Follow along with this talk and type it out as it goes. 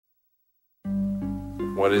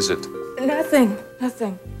What is it? Nothing.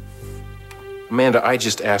 Nothing. Amanda, I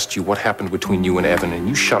just asked you what happened between you and Evan, and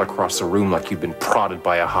you shot across the room like you'd been prodded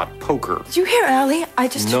by a hot poker. Did you hear Allie?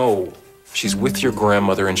 No. She's with your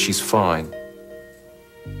grandmother, and she's fine.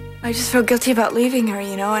 I just feel guilty about leaving her,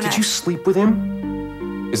 you know, and Did you sleep with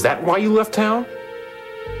him? Is that why you left town?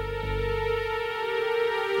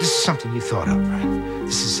 This is something you thought of, right?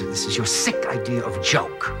 This is your sick idea of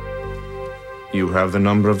joke. You have the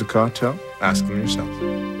number of the cartel? Ask them yourself.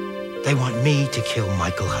 They want me to kill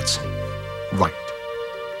Michael Hudson. Right.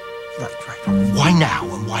 Right. Why now,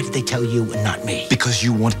 and why did they tell you and not me? Because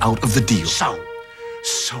you want out of the deal.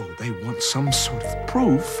 So they want some sort of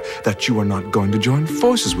proof that you are not going to join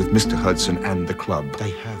forces with Mr. Hudson and the club.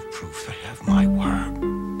 They have proof. They have my word.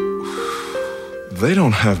 They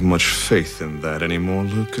don't have much faith in that anymore,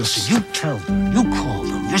 Lucas. So you tell them, you call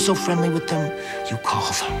them. You're so friendly with them. You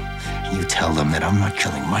call them, and you tell them that I'm not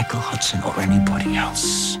killing Michael Hudson or anybody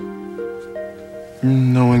else.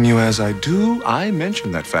 Knowing you as I do, I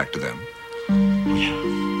mentioned that fact to them. Yeah.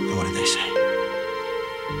 And what did they say?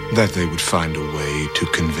 That they would find a way to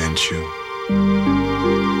convince you.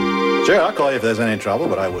 Sure, I'll call you if there's any trouble,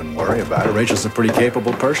 but I wouldn't worry about it. Rachel's a pretty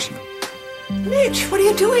capable person. Mitch, what are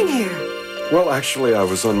you doing here? Well, actually, I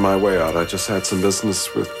was on my way out. I just had some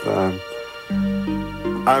business with,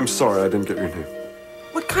 I'm sorry, I didn't get your name.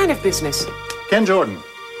 What kind of business? Ken Jordan.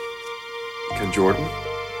 Ken Jordan?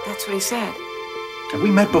 That's what he said. Have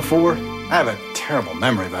we met before? I have a terrible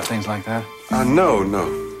memory about things like that. No,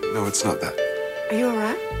 it's not that. Are you all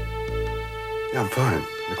right? Yeah, I'm fine.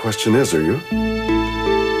 The question is, are you?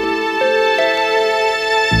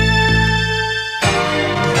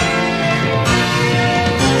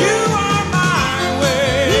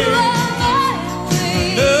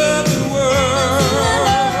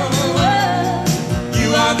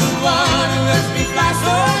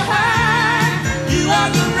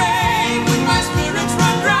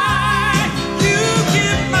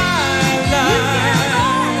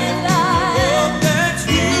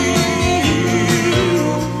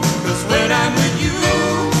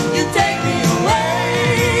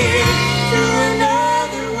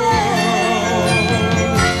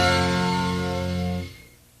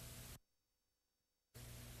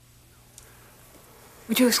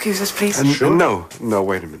 Would you excuse us, please? Sure. No,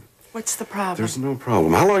 wait a minute. What's the problem? There's no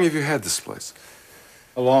problem. How long have you had this place?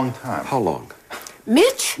 A long time. How long?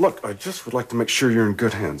 Mitch! Look, I just would like to make sure you're in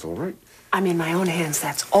good hands, all right? I'm in my own hands.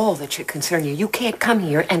 That's all that should concern you. You can't come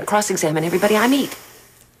here and cross-examine everybody I meet.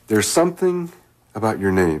 There's something about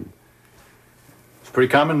your name. It's a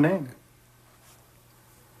pretty common name.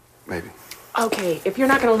 Maybe. Okay, if you're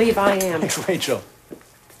not going to leave, I am. Hey, Rachel.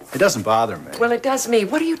 It doesn't bother me. Well, it does me.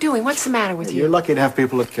 What are you doing? What's the matter with you? You're lucky to have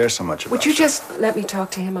people that care so much about Would you just let me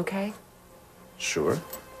talk to him, okay? Sure.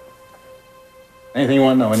 Anything you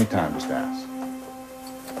want to know, anytime, just ask.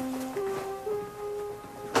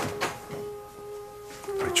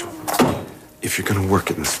 Rachel, if you're going to work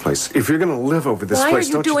in this place, if you're going to live over this place, place,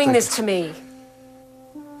 don't you think... Why are you doing this to me?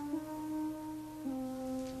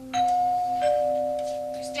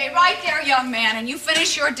 You stay right there, young man, and you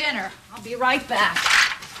finish your dinner. I'll be right back.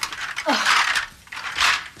 Oh.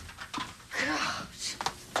 Gosh.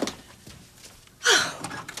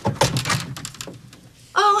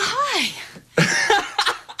 Oh, hi.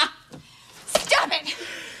 Stop it.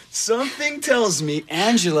 Something tells me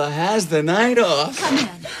Angela has the night off. Come in.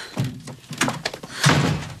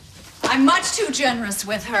 I'm much too generous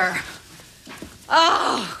with her.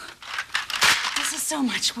 Oh, this is so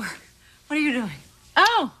much work. What are you doing?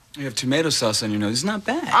 Oh. You have tomato sauce on your nose. It's not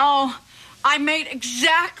bad. Oh. I made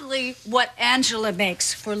exactly what Angela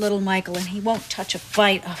makes for little Michael, and he won't touch a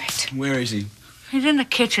bite of it. Where is he? He's in the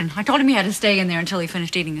kitchen. I told him he had to stay in there until he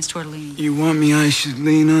finished eating his tortellini. You want me I should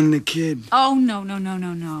lean on the kid? Oh,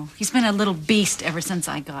 no. He's been a little beast ever since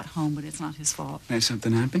I got home, but it's not his fault. Has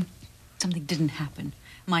something happened? Something didn't happen.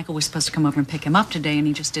 Michael was supposed to come over and pick him up today, and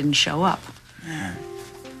he just didn't show up. Yeah.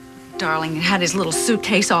 Darling, he had his little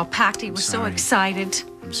suitcase all packed. He was so excited.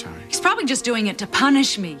 I'm sorry. He's probably just doing it to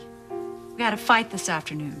punish me. We had a fight this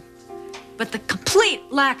afternoon. But the complete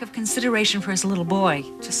lack of consideration for his little boy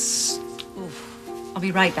just... Oof. I'll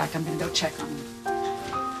be right back. I'm going to go check on him.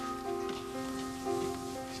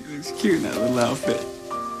 She looks cute in that little outfit.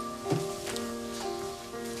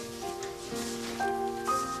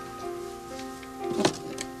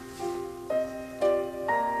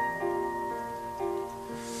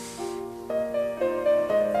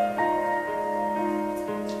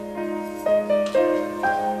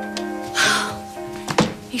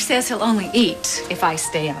 He says he'll only eat if I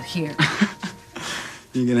stay out here.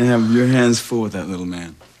 You're gonna have your hands full with that little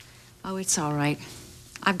man. Oh, it's all right.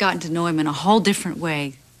 I've gotten to know him in a whole different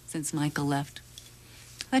way since Michael left.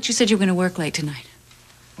 I thought you said you were going to work late tonight.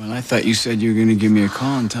 Well, I thought you said you were going to give me a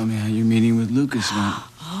call and tell me how your meeting with Lucas went.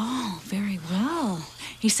 Oh, very well.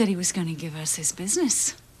 He said he was going to give us his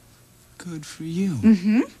business. Good for you.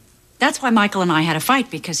 Mm-hmm. That's why Michael and I had a fight,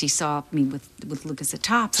 because he saw me with Lucas at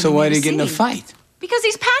Tops. So why did he get in a fight? Because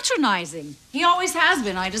he's patronizing. He always has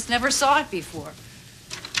been. I just never saw it before.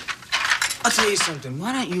 I'll tell you something.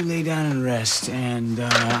 Why don't you lay down and rest, and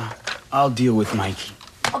I'll deal with Mikey.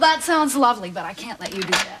 Well, that sounds lovely, but I can't let you do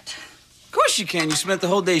that. Of course you can. You spent the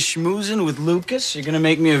whole day schmoozing with Lucas. You're gonna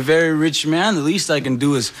make me a very rich man. The least I can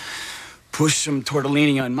do is push some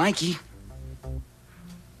tortellini on Mikey.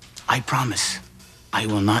 I promise I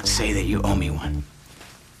will not say that you owe me one.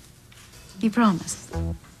 You promise?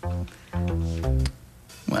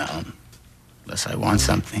 Well, unless I want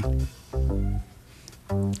something.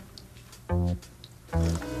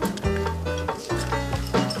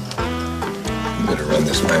 You better run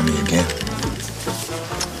this by me again.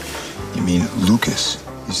 You mean Lucas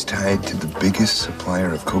is tied to the biggest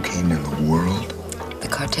supplier of cocaine in the world? The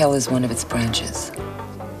cartel is one of its branches.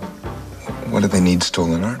 What do they need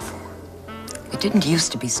stolen art for? It didn't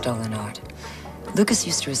used to be stolen art. Lucas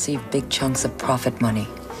used to receive big chunks of profit money,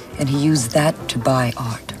 and he used that to buy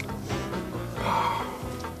art.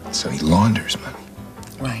 So he launders money.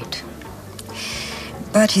 Right.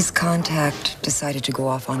 But his contact decided to go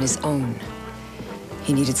off on his own.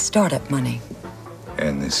 He needed startup money.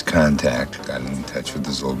 And this contact got in touch with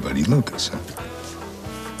his old buddy Lucas, huh?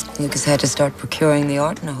 Lucas had to start procuring the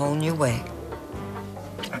art in a whole new way.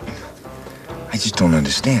 I just don't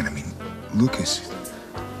understand. I mean, Lucas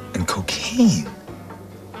and cocaine.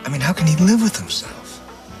 I mean, how can he live with himself?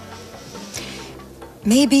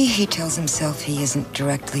 Maybe he tells himself he isn't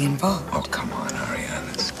directly involved. Oh, come on,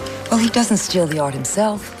 Ariana. Well, he doesn't steal the art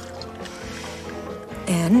himself.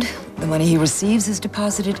 And the money he receives is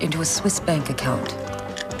deposited into a Swiss bank account.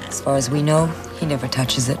 As far as we know, he never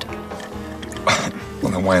touches it.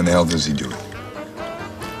 Well, then why in the hell does he do it?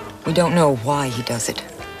 We don't know why he does it.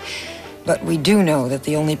 But we do know that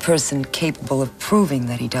the only person capable of proving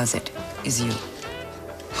that he does it is you.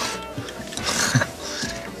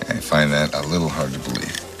 I find that a little hard to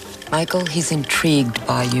believe. Michael, he's intrigued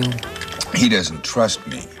by you. He doesn't trust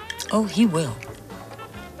me. Oh, he will.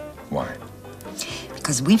 Why?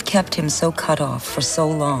 Because we've kept him so cut off for so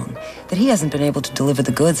long that he hasn't been able to deliver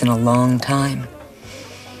the goods in a long time.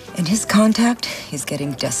 And his contact is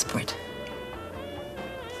getting desperate.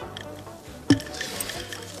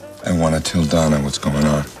 I want to tell Donna what's going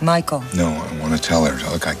on. Michael. No, I want to tell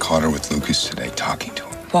her. Look, I caught her with Lucas today, talking to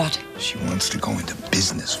him. What? She wants to go into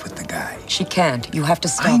business with the guy. She can't. You have to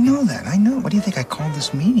stop. I know that. I know. What do you think I called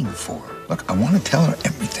this meeting for? Look, I want to tell her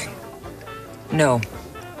everything. No.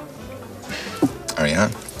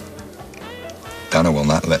 Ariane, Donna will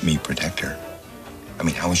not let me protect her. I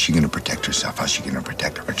mean, how is she going to protect herself? How's she going to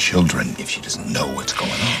protect her children if she doesn't know what's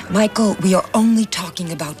going on? Michael, we are only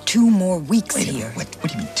talking about 2 more weeks here. What do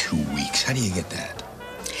you mean 2 weeks? How do you get that?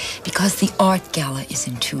 Because the art gala is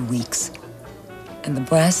in 2 weeks. And the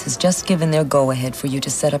brass has just given their go-ahead for you to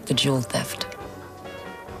set up the jewel theft.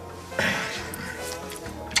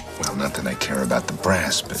 Well, not that I care about the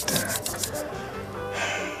brass, but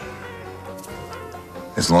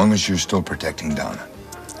as long as you're still protecting Donna.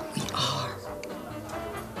 We are.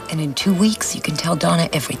 And in 2 weeks, you can tell Donna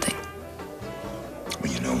everything.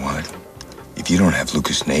 Well, you know what? If you don't have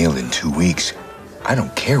Lucas nailed in 2 weeks, I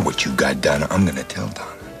don't care what you got done. I'm going to tell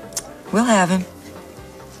Donna. We'll have him.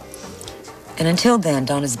 And until then,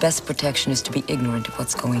 Donna's best protection is to be ignorant of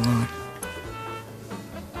what's going on.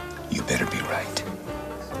 You better be right.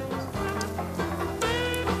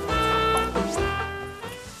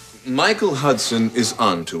 Michael Hudson is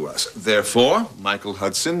on to us. Therefore, Michael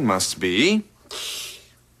Hudson must be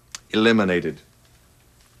eliminated.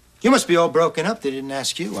 You must be all broken up. They didn't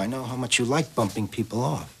ask you. I know how much you like bumping people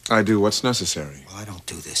off. I do what's necessary. Well, I don't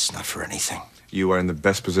do this, not for anything. You are in the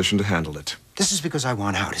best position to handle it. This is because I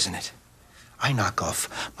want out, isn't it? I knock off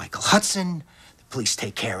Michael Hudson, the police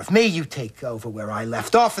take care of me, you take over where I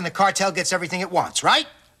left off, and the cartel gets everything it wants, right?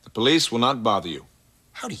 The police will not bother you.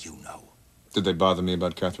 How do you know? Did they bother me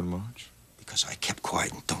about Catherine March? Because I kept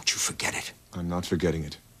quiet, and don't you forget it. I'm not forgetting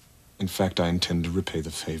it. In fact, I intend to repay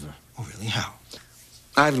the favor. Oh, really? How?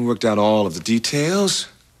 I haven't worked out all of the details,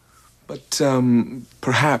 but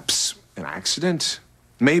perhaps an accident,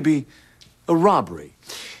 maybe a robbery.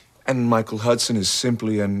 And Michael Hudson is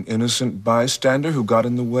simply an innocent bystander who got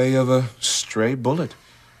in the way of a stray bullet.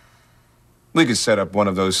 We could set up one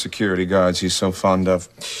of those security guards he's so fond of.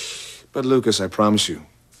 But Lucas, I promise you,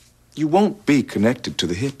 you won't be connected to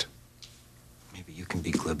the hit. Maybe you can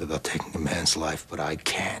be glib about taking a man's life, but I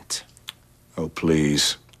can't. Oh,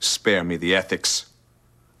 please, spare me the ethics.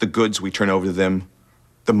 The goods we turn over to them,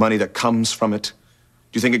 the money that comes from it.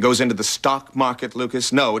 Do you think it goes into the stock market,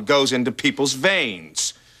 Lucas? No, it goes into people's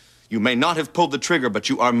veins. You may not have pulled the trigger, but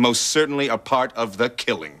you are most certainly a part of the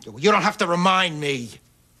killing. You don't have to remind me.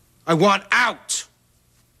 I want out.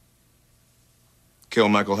 Kill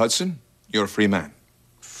Michael Hudson, you're a free man.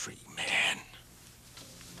 Free man.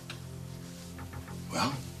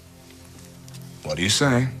 Well, what do you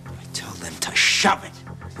say? I tell them to shove it.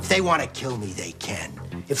 If they want to kill me, they can.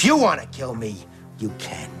 If you want to kill me, you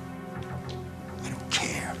can. I don't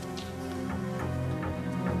care.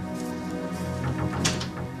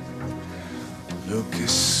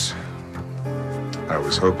 Lucas, I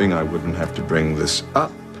was hoping I wouldn't have to bring this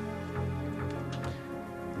up.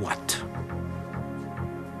 What?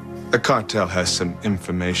 The cartel has some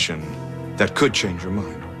information that could change your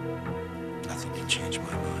mind. Nothing can change my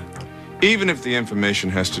mind. Even if the information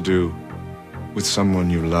has to do with someone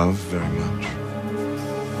you love very much.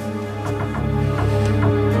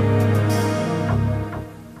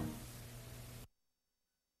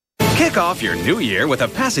 Kick off your new year with a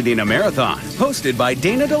Pasadena Marathon, hosted by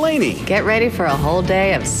Dana Delaney. Get ready for a whole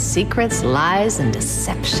day of secrets, lies, and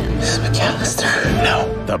deception. Miss McAllister,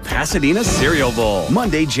 no. The Pasadena Cereal Bowl,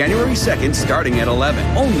 Monday, January 2nd, starting at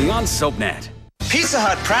 11, only on SoapNet. Pizza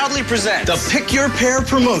Hut proudly presents the Pick Your Pair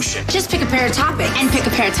promotion. Just pick a pair of toppings and pick a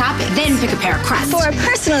pair of toppings, then pick a pair of crust. For a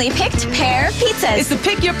personally picked pair of pizzas. It's the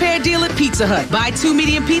Pick Your Pair deal at Pizza Hut. Buy 2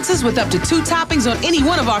 medium pizzas with up to 2 toppings on any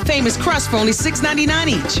one of our famous crusts for only $6.99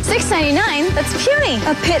 each. $6.99? That's puny.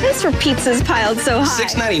 A pittance for pizzas piled so high.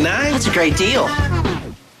 $6.99? That's a great deal.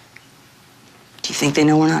 Do you think they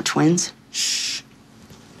know we're not twins? Shh.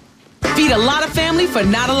 Feed a lot of family for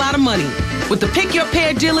not a lot of money with the Pick Your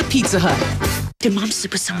Pair deal at Pizza Hut. Did Mom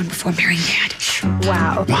sleep with someone before marrying Dad?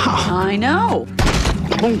 Wow. I know.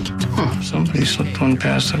 Oh, somebody slipped one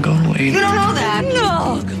past the goal lady. You don't know that?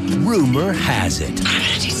 No. Rumor has it. I'm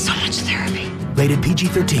gonna need so much therapy. Rated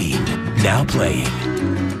PG-13. Now playing.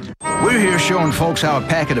 We're here showing folks how a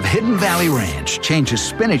packet of Hidden Valley Ranch changes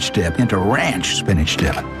spinach dip into ranch spinach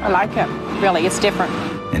dip. I like it. Really, it's different.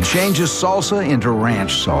 And changes salsa into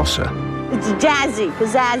ranch salsa. It's jazzy,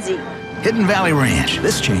 pizzazzy. Hidden Valley Ranch.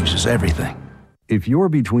 This changes everything. If you're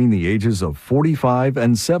between the ages of 45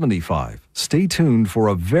 and 75, stay tuned for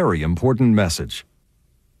a very important message.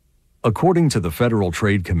 According to the Federal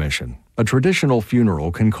Trade Commission, a traditional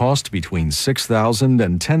funeral can cost between $6,000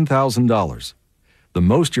 and $10,000. The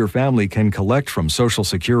most your family can collect from Social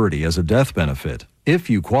Security as a death benefit, if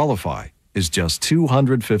you qualify, is just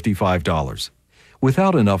 $255.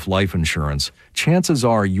 Without enough life insurance, chances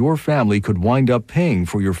are your family could wind up paying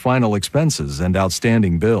for your final expenses and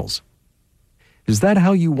outstanding bills. Is that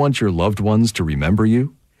how you want your loved ones to remember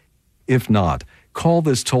you? If not, call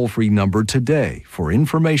this toll-free number today for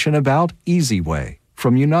information about Easy Way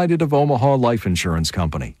from United of Omaha Life Insurance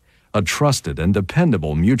Company, a trusted and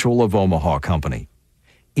dependable Mutual of Omaha company.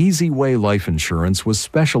 Easy Way Life Insurance was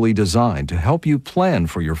specially designed to help you plan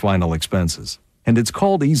for your final expenses. And it's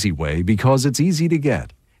called Easy Way because it's easy to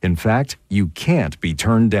get. In fact, you can't be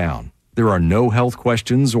turned down. There are no health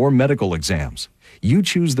questions or medical exams. You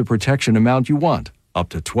choose the protection amount you want, up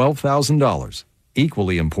to $12,000.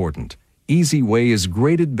 Equally important, Easy Way is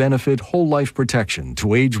graded benefit whole life protection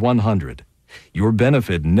to age 100. Your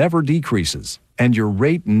benefit never decreases, and your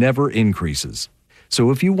rate never increases.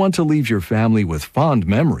 So if you want to leave your family with fond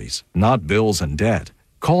memories, not bills and debt,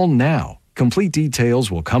 call now. Complete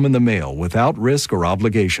details will come in the mail without risk or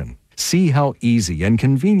obligation. See how easy and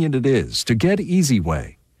convenient it is to get Easy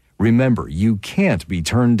Way. Remember, you can't be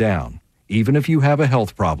turned down, even if you have a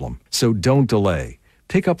health problem. So don't delay.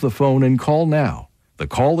 Pick up the phone and call now. The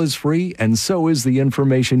call is free, and so is the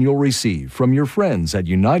information you'll receive from your friends at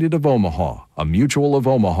United of Omaha, a Mutual of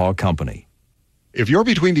Omaha company. If you're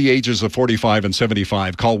between the ages of 45 and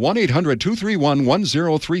 75, call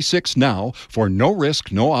 1-800-231-1036 now for no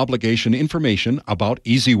risk, no obligation information about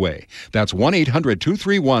Easy Way. That's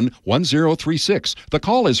 1-800-231-1036. The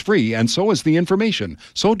call is free, and so is the information.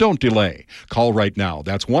 So don't delay. Call right now.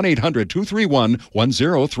 That's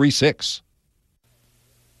 1-800-231-1036.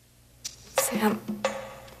 Sam.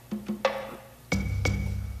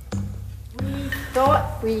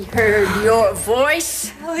 Thought we heard your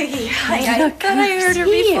voice. I thought I heard her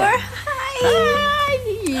before.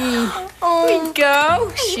 Hi. Oh, we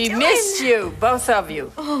go. She doing? missed you, both of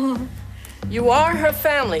you. Oh. You are her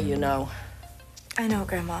family, you know. I know,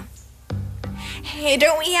 Grandma. Hey,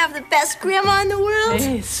 don't we have the best grandma in the world?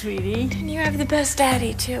 Hey, sweetie. And you have the best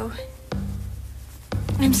daddy, too.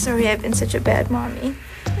 I'm sorry I've been such a bad mommy.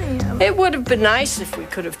 It would have been nice if we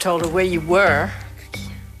could have told her where you were.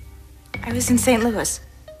 I was in St. Louis.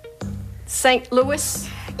 St. Louis?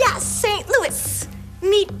 Yes, St. Louis.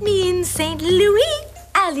 Meet me in St. Louis,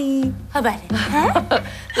 Ali. How about it? Huh?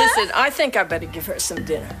 Listen, I think I better give her some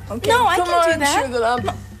dinner. Okay? No, I Come can't do on, that.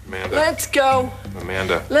 Sugar. Amanda. Let's go.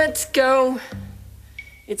 Amanda. Let's go.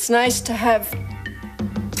 It's nice to have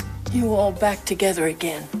you all back together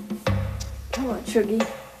again. Come on, Sugie.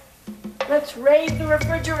 Let's raid the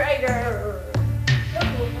refrigerator.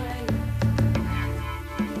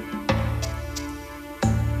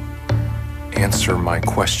 Answer my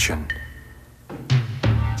question.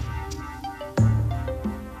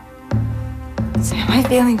 Sam, my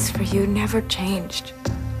feelings for you never changed.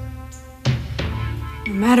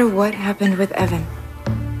 No matter what happened with Evan.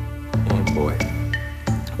 Oh, boy.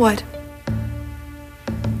 What?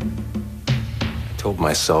 I told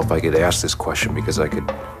myself I could ask this question because I could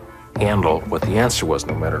handle what the answer was,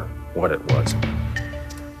 no matter what it was.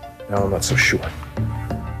 Now I'm not so sure.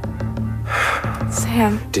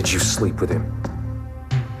 Sam. Did you sleep with him?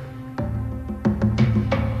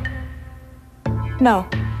 No.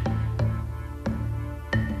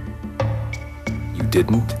 You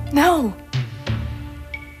didn't? No.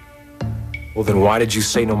 Well, then why did you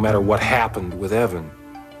say no matter what happened with Evan?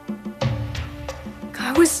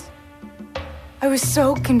 I was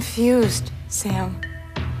so confused, Sam.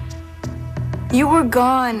 You were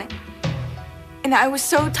gone. And I was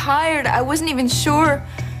so tired, I wasn't even sure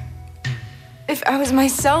if I was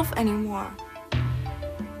myself anymore.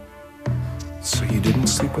 So you didn't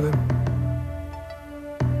sleep with him?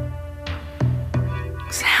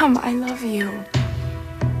 Sam, I love you.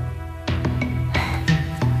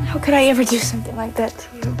 How could I ever do something like that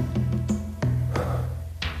to you?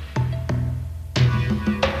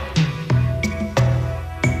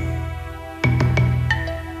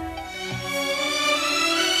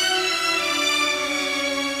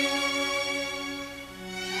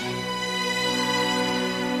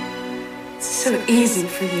 It's so easy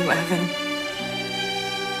for you, Evan.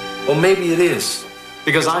 Well, maybe it is,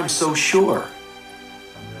 because I'm so sure.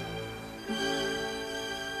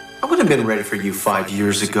 I wouldn't have been ready for you 5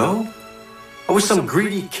 years ago. I was some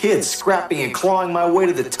greedy kid, scrapping and clawing my way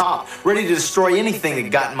to the top, ready to destroy anything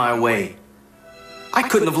that got in my way. I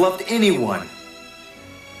couldn't have loved anyone.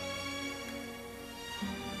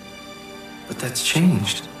 But that's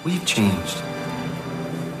changed. We've changed.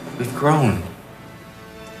 We've grown.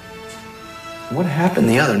 What happened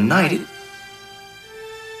the other night,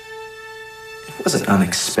 it wasn't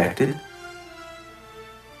unexpected.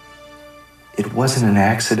 It wasn't an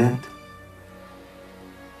accident.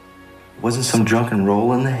 It wasn't some drunken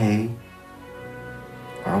roll in the hay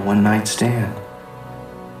or a one-night stand.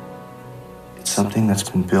 It's something that's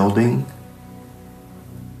been building,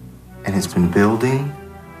 and it's been building,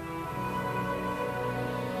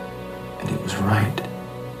 and it was right.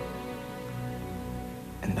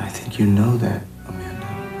 And I think you know that, Amanda.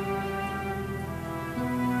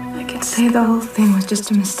 I could say the whole thing was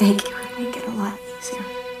just a mistake. It would make it a lot easier.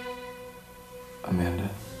 Amanda.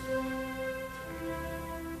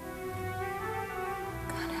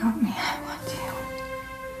 God help me, I want you.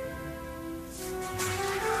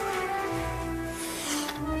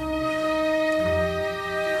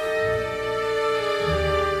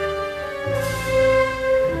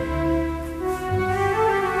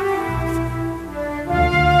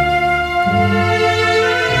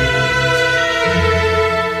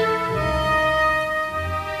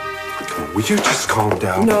 Will you just calm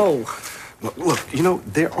down? No. Look, you know,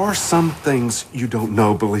 there are some things you don't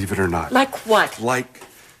know, believe it or not. Like what? Like,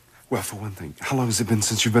 well, for one thing, how long has it been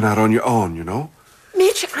since you've been out on your own, you know?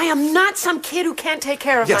 Mitch, I am not some kid who can't take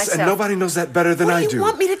care of Yes, myself. and nobody knows that better than I do. What do you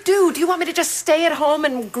want me to do? Do you want me to just stay at home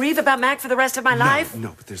and grieve about Mac for the rest of my life?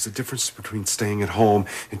 No, but there's a difference between staying at home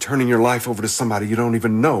and turning your life over to somebody you don't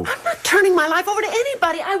even know. I'm not turning my life over to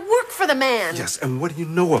anybody. I work for the man. Yes, and what do you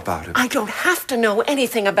know about him? I don't have to know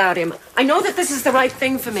anything about him. I know that this is the right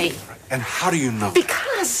thing for me. And how do you know?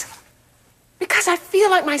 Because I feel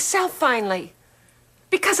like myself finally.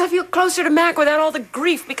 Because I feel closer to Mac without all the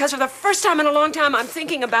grief. Because for the first time in a long time, I'm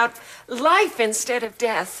thinking about life instead of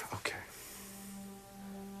death. Okay.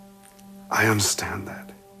 I understand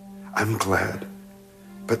that. I'm glad.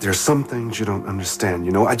 But there's some things you don't understand,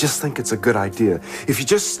 you know? I just think it's a good idea. If you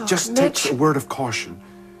just take a word of caution.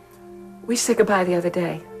 We said goodbye the other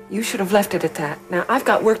day. You should have left it at that. Now, I've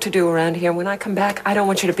got work to do around here. When I come back, I don't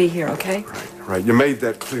want you to be here, okay? Right, you made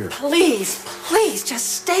that clear. Please, please, just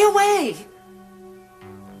stay away.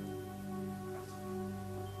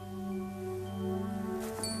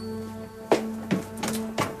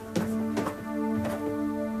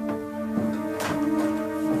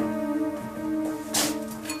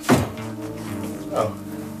 Oh,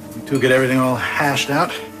 you two get everything all hashed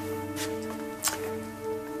out?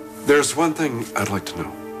 There's one thing I'd like to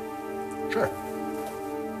know. Sure.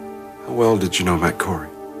 How well did you know Matt Corey?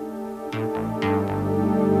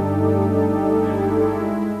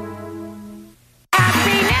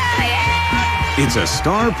 It's a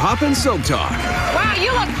Star Poppin' Soap Talk. Wow,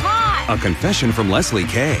 you look hot. A confession from Leslie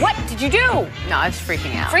Kay. What did you do? No, I was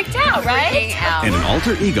freaking out. Freaked out, right? Freaking out. And an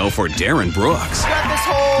alter ego for Darren Brooks. Got this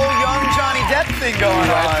whole young Johnny Depp thing going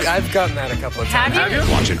on. I've gotten that a couple of times. Have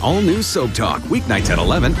you? Watch an all-new Soap Talk, weeknights at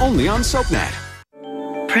 11, only on SoapNet.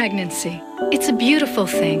 Pregnancy. It's a beautiful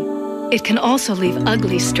thing. It can also leave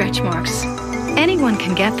ugly stretch marks. Anyone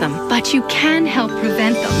can get them, but you can help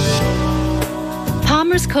prevent them.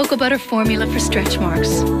 Palmer's Cocoa Butter Formula for stretch marks.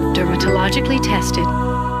 Dermatologically tested.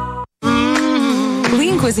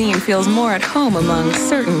 Lean Cuisine feels more at home among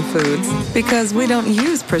certain foods because we don't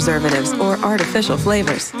use preservatives or artificial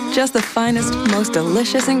flavors. Just the finest, most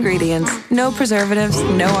delicious ingredients. No preservatives,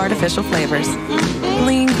 no artificial flavors.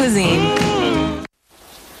 Lean Cuisine.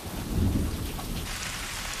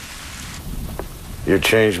 You're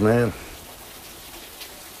changed, man.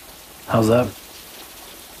 How's that?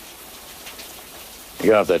 You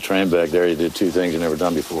got off that train back there, you did two things you never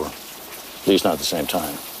done before. At least not at the same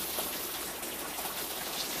time.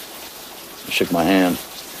 You shook my hand.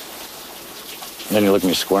 And then you looked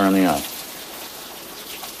me square in the eye.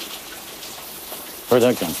 Where'd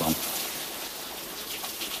that come from?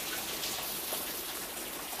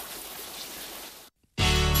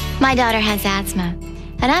 My daughter has asthma,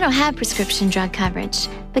 and I don't have prescription drug coverage.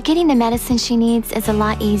 But getting the medicine she needs is a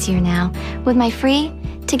lot easier now with my free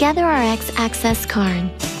TogetherRx Access card.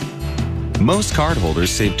 Most cardholders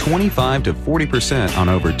save 25 to 40% on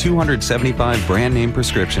over 275 brand name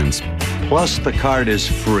prescriptions. Plus, the card is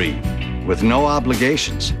free, with no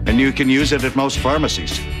obligations, and you can use it at most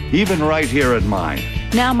pharmacies, even right here at mine.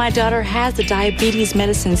 Now my daughter has the diabetes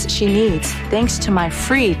medicines she needs, thanks to my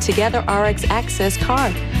free TogetherRx Access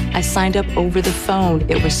card. I signed up over the phone.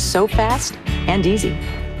 It was so fast and easy.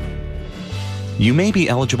 You may be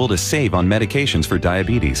eligible to save on medications for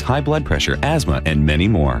diabetes, high blood pressure, asthma, and many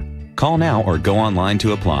more. Call now or go online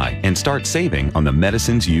to apply and start saving on the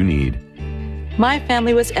medicines you need. My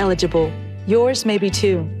family was eligible. Yours may be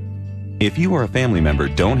too. If you or a family member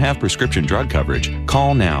don't have prescription drug coverage,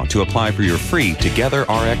 call now to apply for your free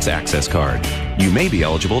TogetherRx Access card. You may be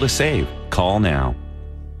eligible to save. Call now.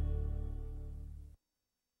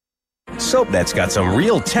 SoapNet's got some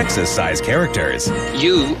real Texas-sized characters.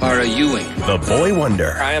 You are a Ewing. The Boy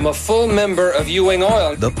Wonder. I am a full member of Ewing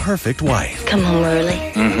Oil. The Perfect Wife. Come home early.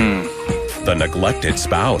 Mm-hmm. The Neglected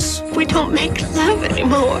Spouse. We don't make love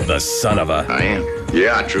anymore. The Son of a... I am.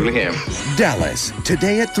 Yeah, I truly am. Dallas,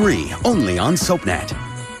 today at 3, only on SoapNet.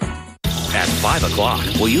 At 5 o'clock,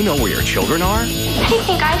 will you know where your children are? How do you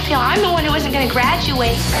think I feel? I'm the one who isn't going to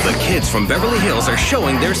graduate. The kids from Beverly Hills are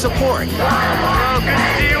showing their support. Oh, good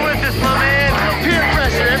to see you with us, my man. Peer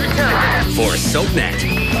pressure every time. For SoapNet.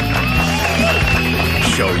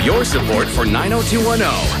 Show your support for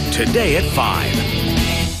 90210 today at 5.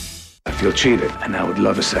 I feel cheated, and I would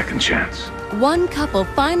love a second chance. One couple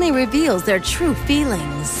finally reveals their true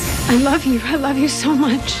feelings. I love you. I love you so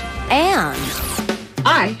much. And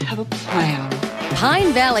I have a plan.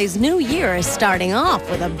 Pine Valley's new year is starting off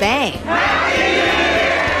with a bang.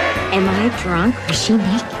 Am I drunk? Is she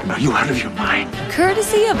naked? Are you out of your mind?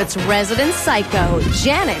 Courtesy of its resident psycho,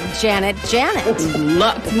 Janet.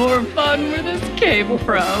 Lots more fun where this came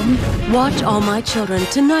from. Watch All My Children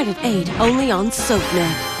tonight at 8, only on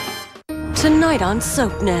SoapNet. Tonight on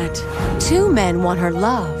SoapNet. Two men want her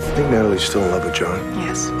love. I think Natalie's still in love with John.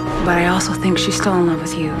 Yes, but I also think she's still in love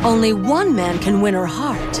with you. Only one man can win her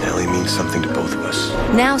heart. Natalie means something to both of us.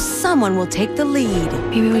 Now someone will take the lead.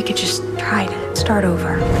 Maybe we could just try to start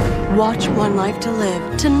over. Watch One Life to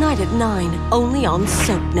Live tonight at 9, only on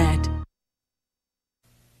SoapNet.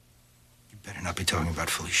 You better not be talking about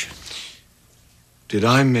Felicia. Did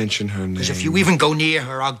I mention her name? Because if you even go near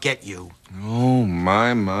her, I'll get you. Oh,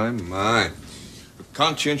 my. A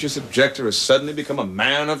conscientious objector has suddenly become a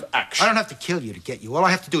man of action. I don't have to kill you to get you. All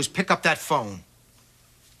I have to do is pick up that phone.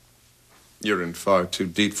 You're in far too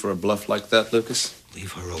deep for a bluff like that, Lucas.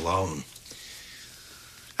 Leave her alone.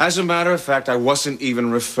 As a matter of fact, I wasn't even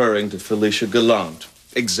referring to Felicia Gallant.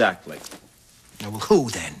 Exactly. Well, who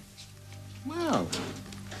then? Well,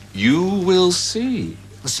 you will see.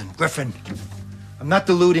 Listen, Griffin, I'm not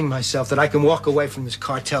deluding myself that I can walk away from this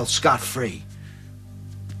cartel scot-free.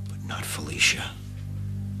 But not Felicia.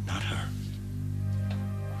 Not her.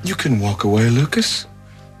 You can walk away, Lucas,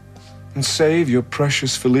 and save your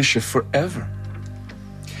precious Felicia forever.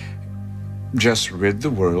 just rid the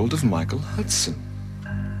world of Michael Hudson.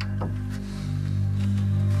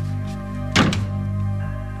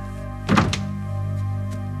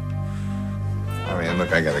 All right,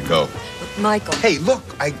 look, I gotta go. Michael. Hey, look,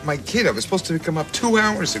 my kid, I was supposed to come up 2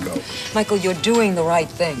 hours ago. Michael, you're doing the right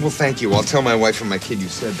thing. Well, thank you. I'll tell my wife and my kid you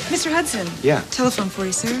said that. Mr. Hudson. Yeah. Telephone for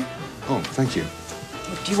you, sir. Oh, thank you.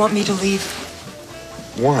 Do you want me to leave?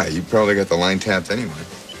 Why? You probably got the line tapped anyway.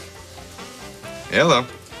 Hello.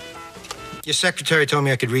 Your secretary told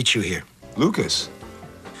me I could reach you here. Lucas.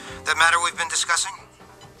 That matter we've been discussing?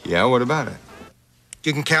 Yeah, what about it?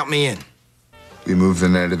 You can count me in. We move the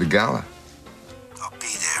night of the gala. I'll be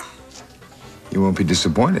there. You won't be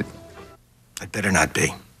disappointed. I'd better not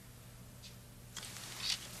be.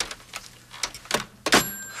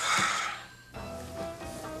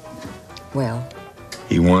 Well?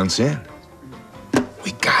 He wants in.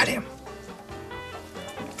 We got him.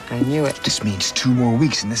 I knew it. This means 2 more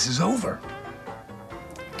weeks and this is over.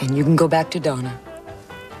 And you can go back to Donna.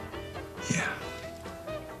 Yeah.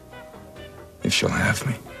 If she'll have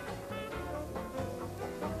me.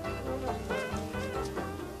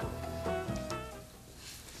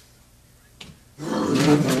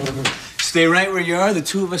 Stay right where you are. The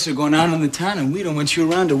two of us are going out on the town, and we don't want you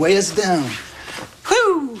around to weigh us down.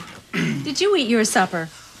 Whew! Did you eat your supper?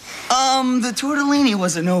 The tortellini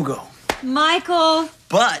was a no-go. Michael!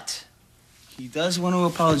 But he does want to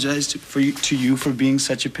apologize to you for being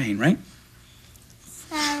such a pain, right?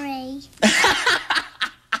 Sorry.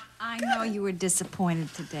 I know you were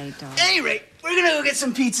disappointed today, darling. At any rate, we're gonna go get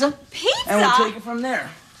some pizza. Pizza? And we'll take it from there.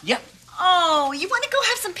 Yep. Oh, you want to go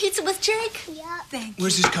have some pizza with Jake? Yeah. Thank you.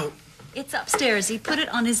 Where's his coat? It's upstairs. He put it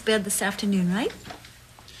on his bed this afternoon, right?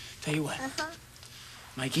 Tell you what,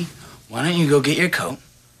 Mikey, why don't you go get your coat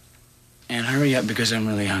and hurry up because I'm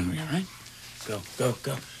really hungry, all right? Go, go,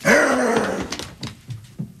 go.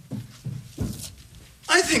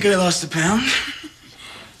 I think I lost a pound.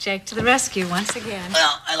 Jake to the rescue once again.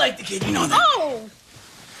 Well, I like the kid, you know that. Oh!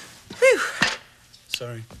 Whew.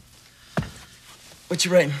 Sorry. What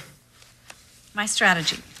you writing? My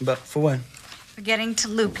strategy But for what? for getting to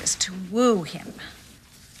Lucas to woo him.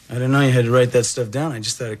 I didn't know you had to write that stuff down. I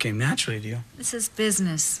just thought it came naturally to you. This is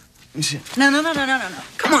business. Let me see it. No.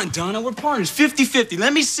 Come on, Donna, we're partners. 50-50.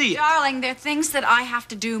 Let me see it. Darling, there are things that I have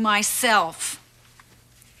to do myself.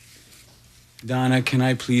 Donna, can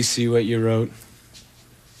I please see what you wrote?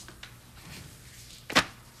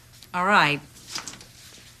 All right.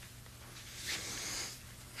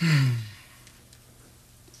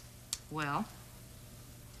 Well,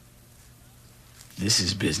 This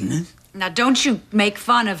is business. now don't you make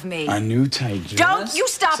fun of me. A new tight dress. Don't you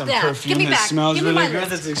stop Some that. perfume Give me that back. smells Give me really my good. list.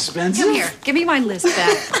 That's expensive. Come here. Give me my list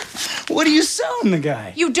back. What are you selling the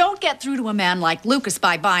guy? You don't get through to a man like Lucas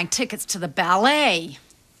by buying tickets to the ballet.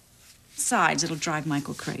 Besides, it'll drive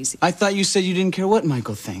Michael crazy. I thought you said you didn't care what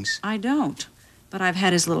Michael thinks. I don't. But I've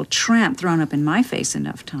had his little tramp thrown up in my face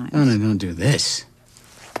enough times. Donna, don't do this.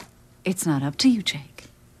 It's not up to you, Jake.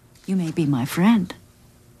 You may be my friend,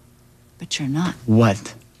 but you're not.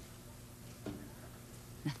 What?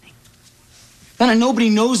 Nothing. Donna, nobody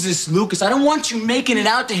knows this, Lucas. I don't want you making it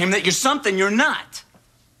out to him that you're something you're not.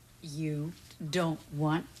 You don't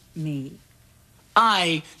want me.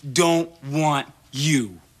 I don't want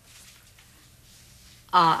you.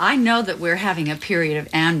 I know that we're having a period of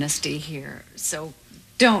amnesty here, so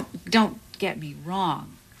don't get me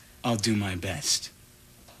wrong. I'll do my best.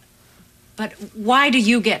 But why do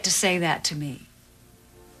you get to say that to me?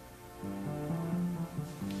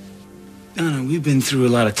 Donna, we've been through a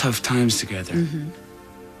lot of tough times together. And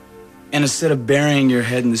instead of burying your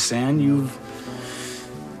head in the sand, you've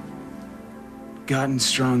gotten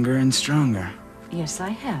stronger and stronger. Yes, I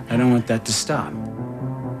have. I don't want that to stop.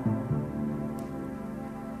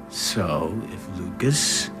 So, if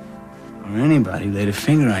Lucas or anybody laid a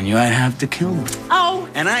finger on you, I'd have to kill them. Oh!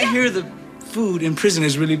 And I hear the food in prison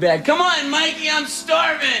is really bad. Come on, Mikey, I'm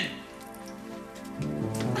starving!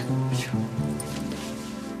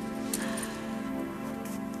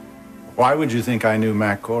 Why would you think I knew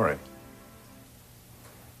Mac Corey?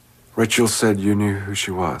 Rachel said you knew who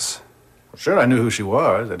she was. Well, sure, I knew who she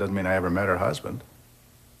was. That doesn't mean I ever met her husband.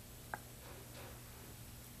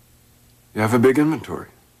 You have a big inventory.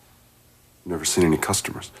 Never seen any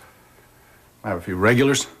customers. I have a few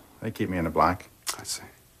regulars. They keep me in the black. I see.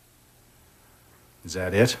 Is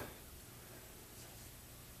that it?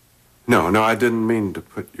 No, I didn't mean to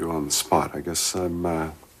put you on the spot. I guess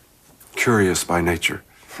I'm curious by nature.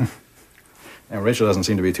 Now, Rachel doesn't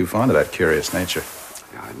seem to be too fond of that curious nature.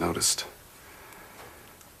 Yeah, I noticed.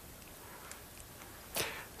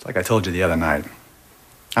 It's like I told you the other night.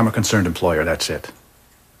 I'm a concerned employer, that's it.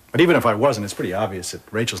 But even if I wasn't, it's pretty obvious that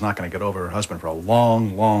Rachel's not going to get over her husband for a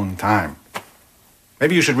long, long time.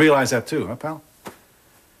 Maybe you should realize that too, huh, pal?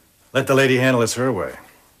 Let the lady handle this her way.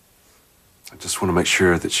 I just want to make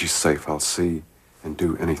sure that she's safe. I'll see and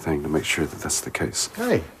do anything to make sure that that's the case.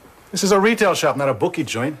 Hey, this is a retail shop, not a bookie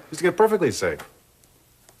joint. Just to get perfectly safe.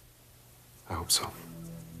 I hope so.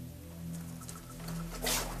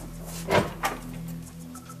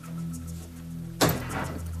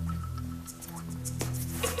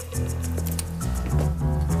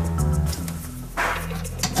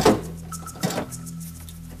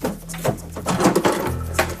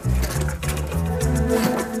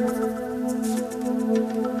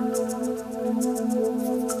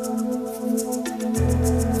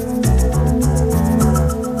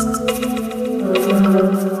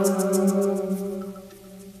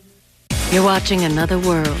 You're watching Another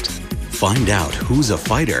World. Find out who's a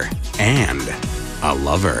fighter and a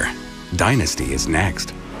lover. Dynasty is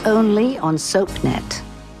next. Only on SoapNet.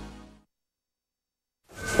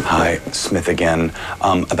 Hi, Smith again.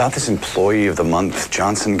 About this Employee of the Month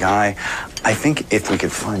Johnson guy, I think if we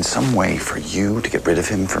could find some way for you to get rid of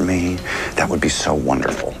him for me, that would be so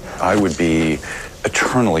wonderful. I would be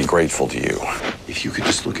eternally grateful to you. If you could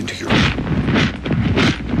just look into your...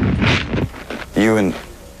 You and...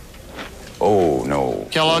 Oh, no.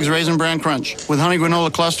 Kellogg's Raisin Bran Crunch with honey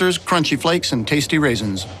granola clusters, crunchy flakes, and tasty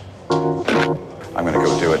raisins. I'm gonna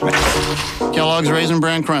go do it. Kellogg's Raisin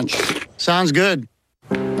Bran Crunch. Sounds good.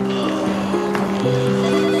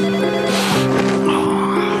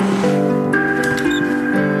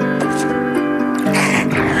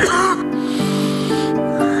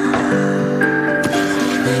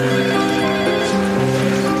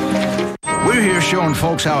 We're here showing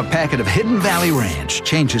folks how a packet of Hidden Valley Ranch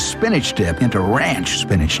changes spinach dip into ranch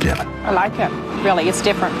spinach dip. I like it. Really, it's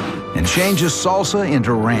different. And changes salsa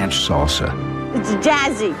into ranch salsa. It's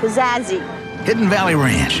jazzy, pizzazzy. Hidden Valley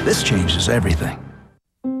Ranch. This changes everything.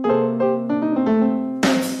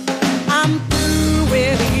 I'm through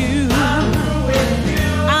with you.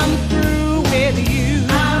 I'm through with you.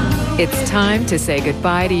 It's time to say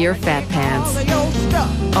goodbye to your fat pants.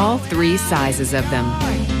 All 3 sizes of them.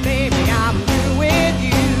 Baby, I'm through with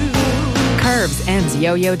you. Curves ends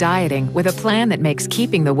yo-yo dieting with a plan that makes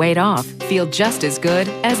keeping the weight off feel just as good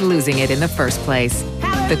as losing it in the first place.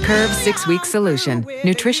 The Curves 6-week solution.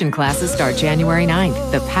 Nutrition classes start January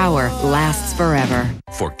 9th. The power lasts forever.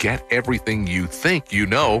 Forget everything you think you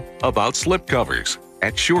know about slip covers.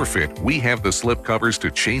 At SureFit, we have the slip covers to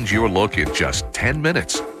change your look in just 10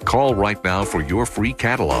 minutes. Call right now for your free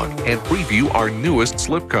catalog and preview our newest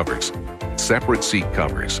slip covers. Separate seat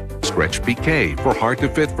covers, stretch piqué for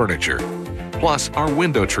hard-to-fit furniture, plus our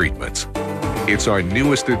window treatments. It's our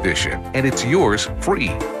newest edition, and it's yours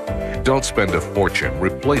free. Don't spend a fortune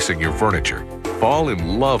replacing your furniture. Fall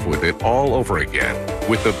in love with it all over again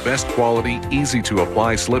with the best quality,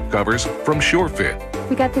 easy-to-apply slip covers from SureFit.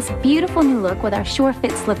 We got this beautiful new look with our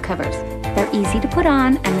SureFit slip covers. They're easy to put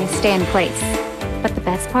on and they stay in place. But the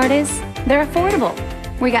best part is, they're affordable.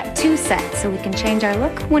 We got 2 sets so we can change our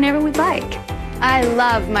look whenever we'd like. I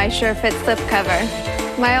love my SureFit slip cover.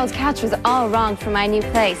 My old couch was all wrong for my new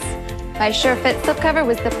place. My SureFit slip cover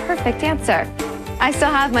was the perfect answer. I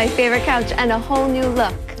still have my favorite couch and a whole new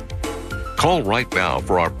look. Call right now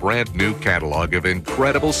for our brand new catalog of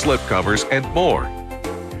incredible slip covers and more.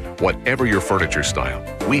 Whatever your furniture style,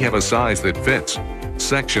 we have a size that fits.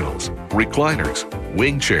 Sectionals, recliners,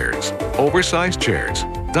 wing chairs, oversized chairs,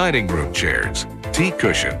 dining room chairs, tea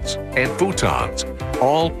cushions, and futons,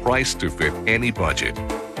 all priced to fit any budget.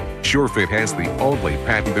 SureFit has the only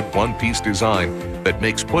patented one-piece design that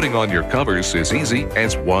makes putting on your covers as easy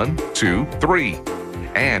as 1, 2, 3.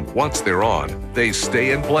 And once they're on, they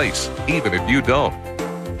stay in place, even if you don't.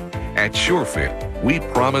 At SureFit, we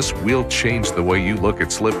promise we'll change the way you look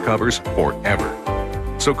at slip covers forever.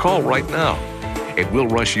 So call right now, and we'll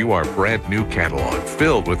rush you our brand new catalog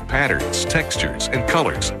filled with patterns, textures, and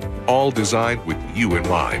colors, all designed with you in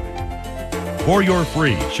mind. For your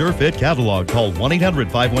free SureFit catalog, call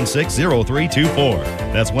 1-800-516-0324.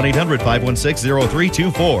 That's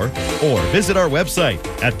 1-800-516-0324. Or visit our website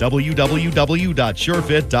at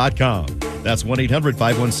www.surefit.com. That's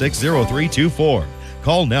 1-800-516-0324.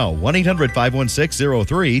 Call now,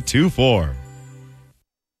 1-800-516-0324.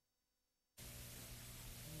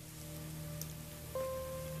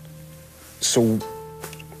 So,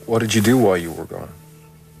 what did you do while you were gone?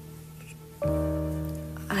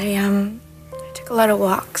 I took a lot of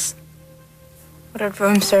walks. Ordered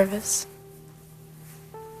room service.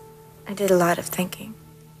 I did a lot of thinking.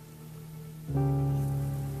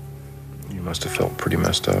 You must have felt pretty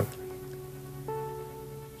messed up.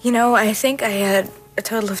 You know, I think I had a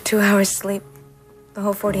total of 2 hours sleep the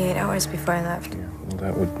whole 48 hours before I left. Well,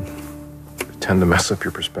 that would tend to mess up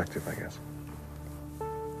your perspective, I guess.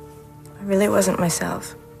 I really wasn't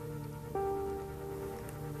myself.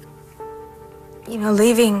 You know,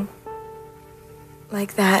 leaving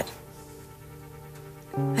like that,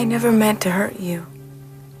 I never meant to hurt you.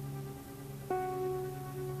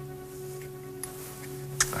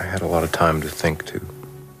 I had a lot of time to think, too.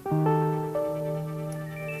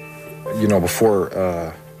 You know, before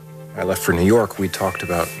I left for New York, we talked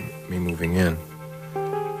about me moving in.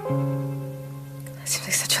 That seems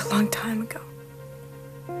like such a long time ago.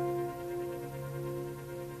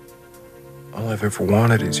 All I've ever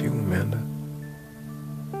wanted is you, Amanda.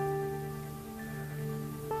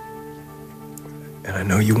 And I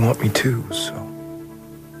know you want me too, so.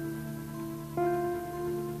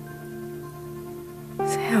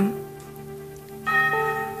 Sam.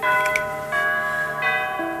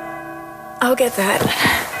 I'll get that.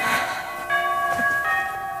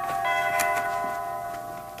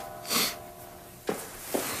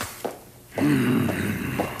 I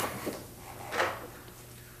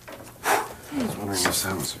was wondering if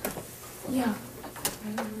Sam was here. Yeah.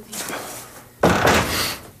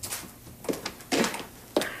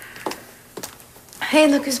 Hey,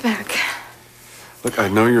 look who's back. Look, I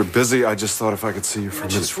know you're busy. I just thought if I could see you for a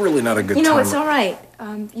minute. It's really not a good You know, time. it's all right.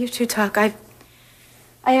 You two talk. I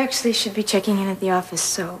actually should be checking in at the office,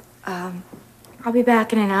 so I'll be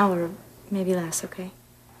back in an hour, maybe less, okay?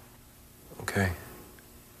 Okay.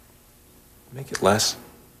 Make it less.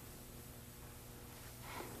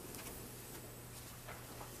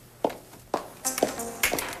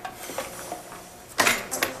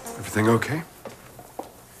 Everything okay?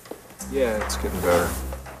 Yeah, it's getting better.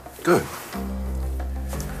 Good.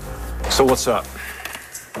 So what's up?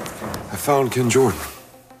 I found Ken Jordan.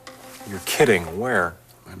 You're kidding. Where?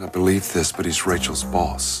 I might not believe this, but he's Rachel's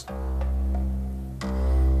boss.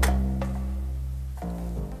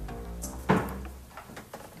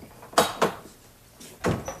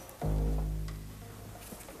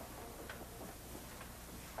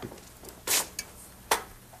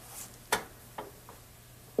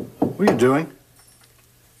 What are you doing?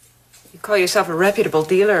 You call yourself a reputable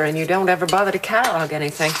dealer and you don't ever bother to catalog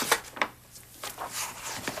anything.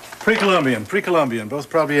 Pre-Columbian, both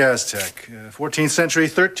probably Aztec. 14th century,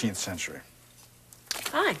 13th century.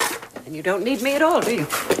 Fine. And you don't need me at all, do you?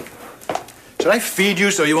 Should I feed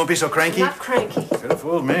you so you won't be so cranky? Not cranky. Could have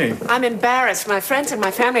fooled me. I'm embarrassed. My friends and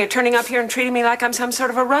my family are turning up here and treating me like I'm some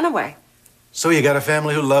sort of a runaway. So you got a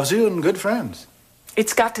family who loves you and good friends.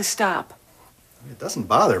 It's got to stop. It doesn't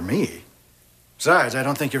bother me. Besides, I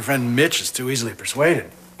don't think your friend Mitch is too easily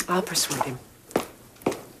persuaded. I'll persuade him.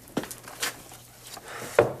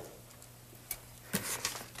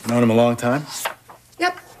 Known him a long time?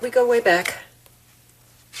 Yep, we go way back.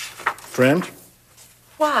 Friend?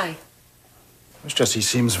 Why? It's just he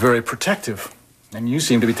seems very protective. And you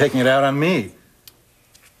seem to be taking it out on me.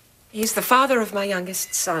 He's the father of my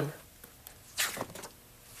youngest son.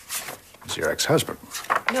 He's your ex-husband.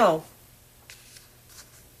 No.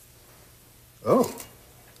 Oh.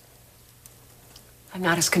 I'm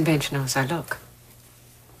not as conventional as I look.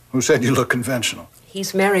 Who said you look conventional?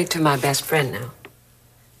 He's married to my best friend now.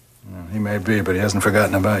 Well, he may be, but he hasn't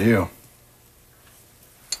forgotten about you.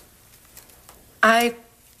 I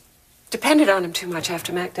depended on him too much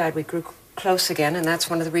after Mac died. We grew close again, and that's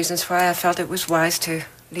one of the reasons why I felt it was wise to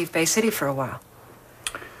leave Bay City for a while.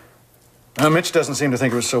 Mitch doesn't seem to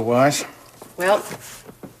think it was so wise. Well,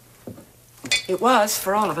 it was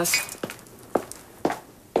for all of us.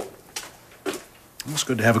 It's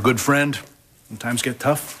good to have a good friend when times get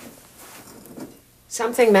tough.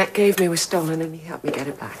 Something Mac gave me was stolen, and he helped me get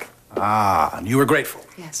it back. Ah, and you were grateful.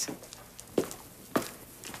 Yes.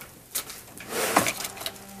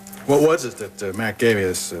 What was it that Mac gave you?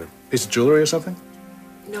 This piece of jewelry or something?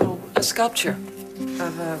 No, a sculpture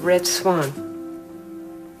of a red swan.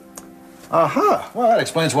 Aha. Well, that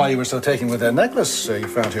explains why you were so taken with that necklace you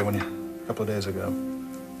found here a couple of days ago.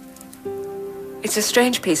 It's a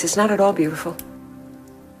strange piece. It's not at all beautiful.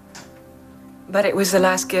 But it was the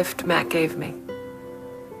last gift Mac gave me.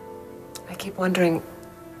 I keep wondering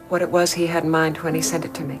what it was he had in mind when he sent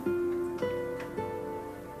it to me.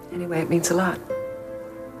 Anyway, it means a lot.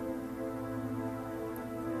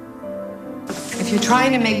 If you're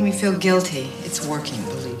trying to make me feel guilty, it's working,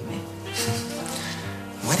 believe me.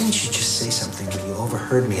 Why didn't you just say something when you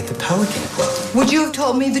overheard me at the Pelican Club? Would you have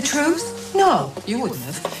told me the truth? No, you wouldn't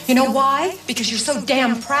have. You know why? Because you're so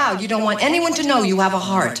damn proud you don't want anyone to know you have a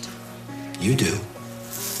heart. You do.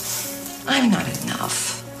 I'm not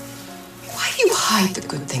enough. Why do you hide the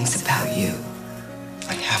good things about you?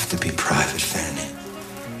 I have to be private, Fanny.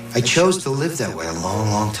 I chose to live that way a long,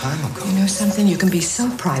 long time ago. You know something? You can be so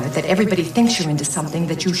private that everybody thinks you're into something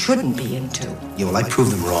that you shouldn't be into. Yeah, well, I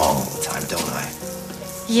prove them wrong all the time, don't I?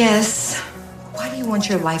 Yes. Why do you want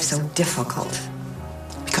your life so difficult?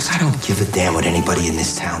 Because I don't give a damn what anybody in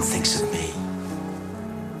this town thinks of me.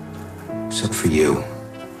 Except for you.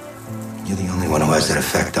 You're the only one who has that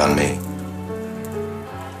effect on me.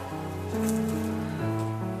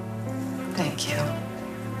 Thank you.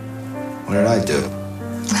 What did I do?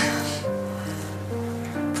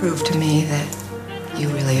 Prove to me that you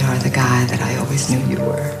really are the guy that I always knew you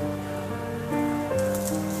were.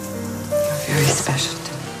 You're very special to me.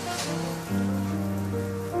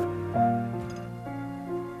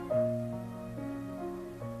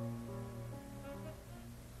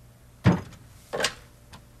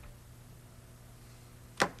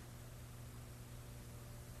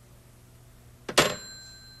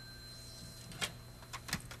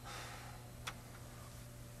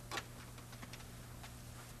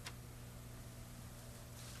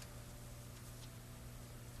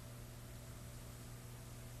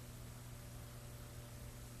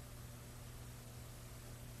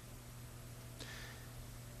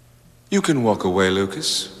 You can walk away,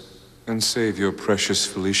 Lucas, and save your precious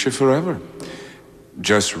Felicia forever.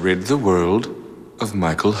 Just rid the world of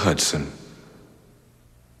Michael Hudson.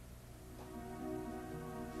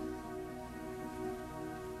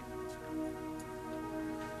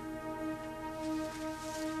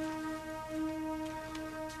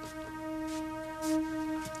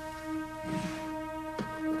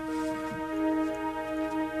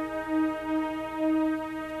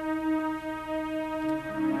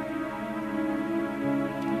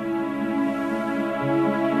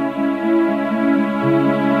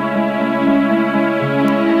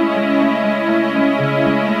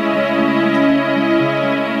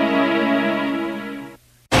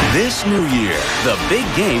 This new year, the big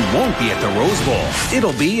game won't be at the Rose Bowl.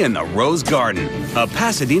 It'll be in the Rose Garden, a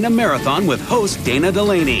Pasadena marathon with host Dana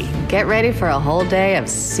Delaney. Get ready for a whole day of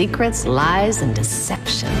secrets, lies, and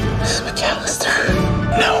deception. Mrs.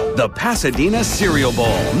 McAllister. No. The Pasadena Cereal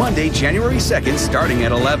Bowl, Monday, January 2nd, starting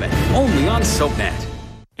at 11. Only on SoapNet.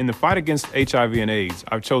 In the fight against HIV and AIDS,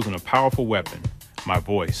 I've chosen a powerful weapon, my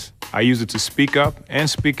voice. I use it to speak up and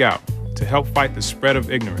speak out, to help fight the spread of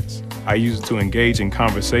ignorance. I use it to engage in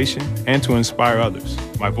conversation and to inspire others.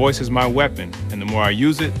 My voice is my weapon, and the more I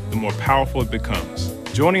use it, the more powerful it becomes.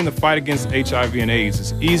 Joining the fight against HIV and AIDS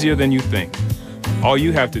is easier than you think. All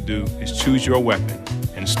you have to do is choose your weapon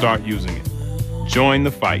and start using it. Join the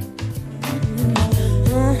fight.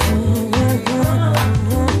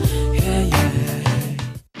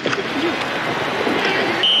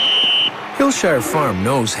 Hillshire Farm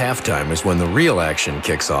knows halftime is when the real action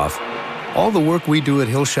kicks off. All the work we do at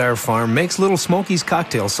Hillshire Farm makes Little Smoky's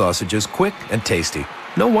cocktail sausages quick and tasty.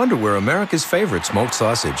 No wonder we're America's favorite smoked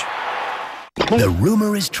sausage. The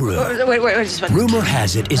rumor is true. Wait, just one. Rumor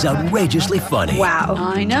has it is outrageously funny. Wow.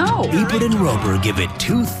 I know. Ebert and Roper give it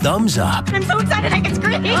 2 thumbs up. I'm so excited I can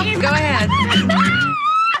scream. Go ahead.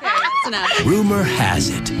 Okay, that's enough. Rumor has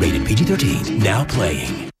it. Rated PG-13. Now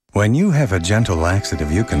playing. When you have a gentle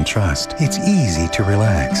laxative you can trust, it's easy to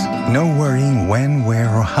relax. No worrying when,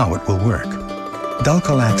 where, or how it will work.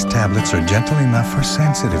 Dulcolax tablets are gentle enough for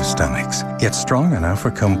sensitive stomachs, yet strong enough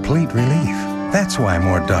for complete relief. That's why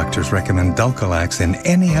more doctors recommend Dulcolax than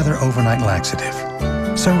any other overnight laxative.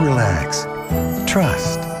 So relax.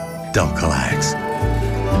 Trust Dulcolax.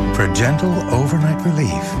 For gentle overnight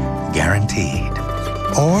relief, guaranteed.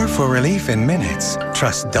 Or for relief in minutes,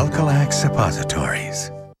 trust Dulcolax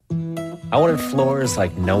suppositories. I wanted floors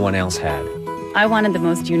like no one else had. I wanted the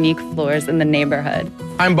most unique floors in the neighborhood.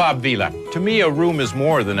 I'm Bob Vila. To me, a room is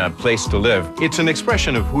more than a place to live. It's an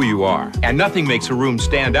expression of who you are. And nothing makes a room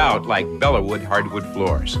stand out like Bellawood hardwood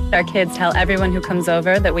floors. Our kids tell everyone who comes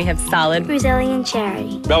over that we have solid Brazilian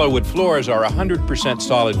cherry. Bellawood floors are 100%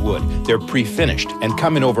 solid wood. They're pre-finished and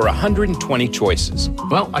come in over 120 choices.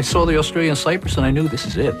 Well, I saw the Australian cypress and I knew this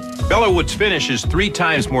is it. Bellawood's finish is 3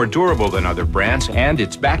 times more durable than other brands, and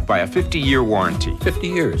it's backed by a 50-year warranty. 50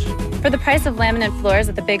 years. For the price of laminate floors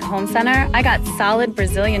at the big home center, I got solid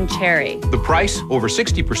Brazilian cherry. The price, over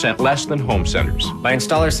 60% less than home centers. My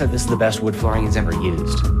installer said this is the best wood flooring he's ever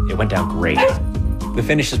used. It went down great. The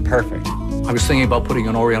finish is perfect. I was thinking about putting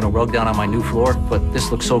an Oriental rug down on my new floor, but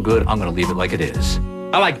this looks so good, I'm going to leave it like it is.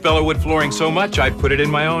 I like Bellawood flooring so much, I put it in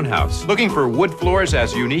my own house. Looking for wood floors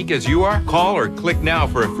as unique as you are? Call or click now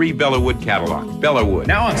for a free Bellawood catalog. Bellawood,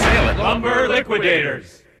 now on sale at Lumber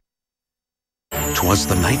Liquidators. 'Twas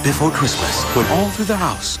the night before Christmas, when all through the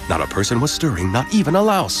house, not a person was stirring, not even a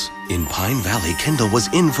louse. In Pine Valley, Kendall was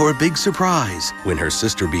in for a big surprise when her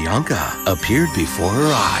sister Bianca appeared before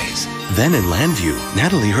her eyes. Then in Landview,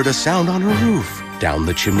 Natalie heard a sound on her roof. Down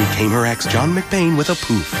the chimney came her ex, John McBain, with a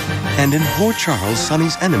poof. And in Port Charles,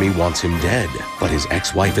 Sonny's enemy wants him dead. But his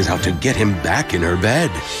ex-wife is out to get him back in her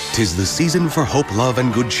bed. 'Tis the season for hope, love,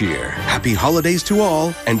 and good cheer. Happy holidays to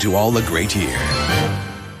all, and to all a great year.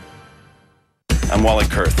 I'm Wally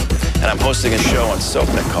Kurth, and I'm hosting a show on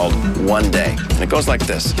SoapNet called One Day. And it goes like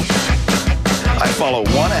this. I follow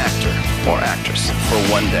one actor or actress for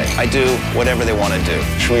one day. I do whatever they want to do.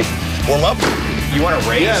 Should we warm up? You want to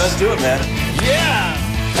race? Yeah, let's do it, man. Yeah!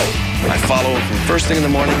 I follow from first thing in the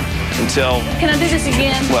morning until... Can I do this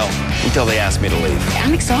again? Well, until they ask me to leave.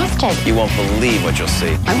 I'm exhausted. You won't believe what you'll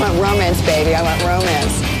see. I want romance, baby. I want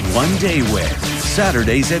romance. One Day With,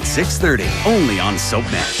 Saturdays at 6:30, only on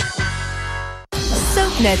SoapNet.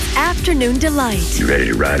 SoapNet's Afternoon Delight. You ready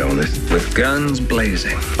to ride on this? With guns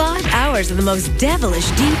blazing. 5 hours of the most devilish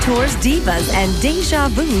detours, divas, and deja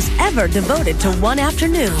vus ever devoted to one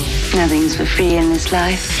afternoon. Nothing's for free in this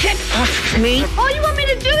life. Get off me. All you want me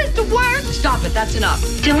to do is to work. Stop it, that's enough.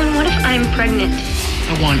 Dylan, what if I'm pregnant?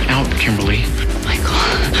 I want out, Kimberly. Michael,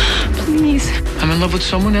 please. I'm in love with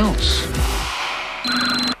someone else.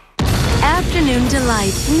 Afternoon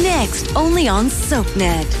Delight, next only on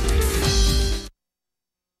SoapNet.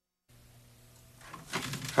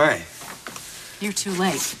 Hi. You're too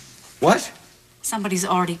late. What? Somebody's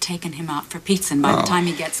already taken him out for pizza, and by the time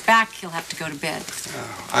he gets back, he'll have to go to bed.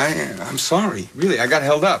 I'm sorry. Really, I got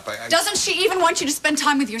held up. Doesn't she even want you to spend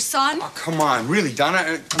time with your son? Oh, come on. Really,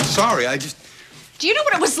 Donna, I'm sorry. Do you know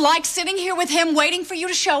what it was like sitting here with him waiting for you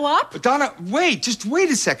to show up? But Donna, wait. Just wait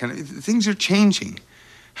a second. Things are changing.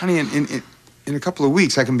 Honey, in a couple of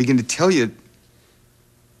weeks, I can begin to tell you...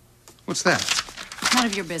 What's that? None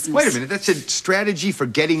of your business. Wait a minute. That's a strategy for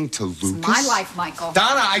getting to Lucas? It's my life, Michael.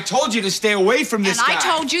 Donna, I told you to stay away from this guy. And I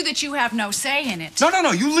told you that you have no say in it.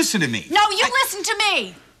 No. You listen to me. No, you listen to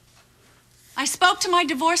me. I spoke to my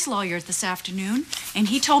divorce lawyer this afternoon, and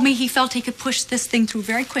he told me he felt he could push this thing through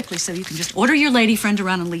very quickly, so you can just order your lady friend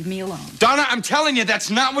around and leave me alone. Donna, I'm telling you, that's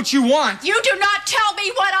not what you want. You do not tell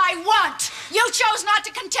me what I want. You chose not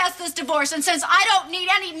to contest this divorce, and since I don't need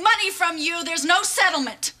any money from you, there's no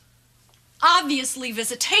settlement. Obviously,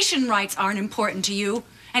 visitation rights aren't important to you,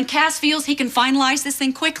 and Cass feels he can finalize this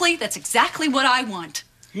thing quickly. That's exactly what I want.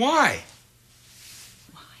 Why?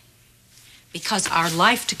 Because our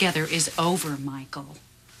life together is over, Michael.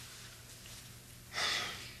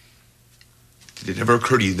 Did it ever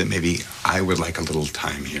occur to you that maybe I would like a little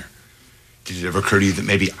time here? Did it ever occur to you that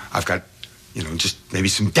maybe I've got, just maybe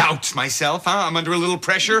some doubts myself, huh? I'm under a little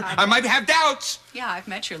pressure. I might have doubts. Yeah, I've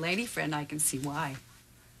met your lady friend. I can see why.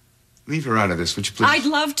 Leave her out of this, would you please? I'd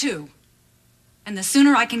love to. And the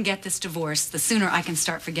sooner I can get this divorce, the sooner I can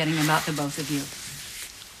start forgetting about the both of you.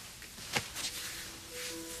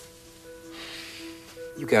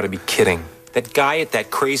 You gotta be kidding. That guy at that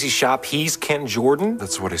crazy shop, he's Ken Jordan?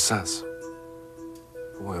 That's what he says.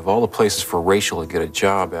 Boy, of all the places for Rachel to get a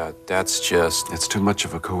job at, that's just... It's too much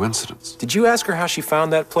of a coincidence. Did you ask her how she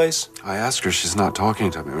found that place? I asked her. She's not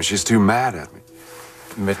talking to me. I mean, she's too mad at me.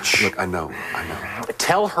 Mitch. Look, I know.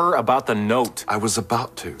 Tell her about the note. I was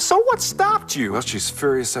about to. So what stopped you? Well, she's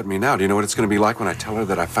furious at me now. Do you know what it's going to be like when I tell her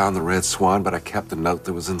that I found the red swan, but I kept the note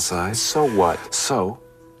that was inside? So what? So,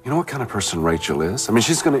 you know what kind of person Rachel is? I mean,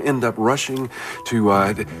 she's going to end up rushing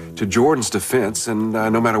to Jordan's defense, and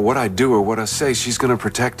no matter what I do or what I say, she's going to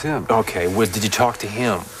protect him. Okay, well, did you talk to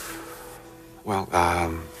him? Well,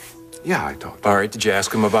 yeah, I talked. All right, did you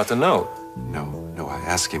ask him about the note? No, I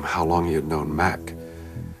asked him how long he had known Mac.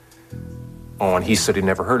 Oh, and he said he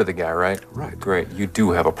never heard of the guy, right? Right. Great. You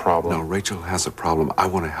do have a problem. No, Rachel has a problem. I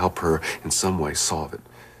want to help her in some way solve it.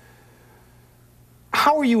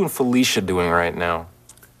 How are you and Felicia doing right now?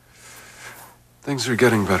 Things are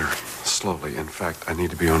getting better, slowly. In fact, I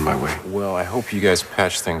need to be on my way. Well, I hope you guys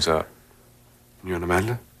patch things up. You and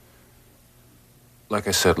Amanda? Like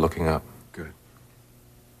I said, looking up. Good.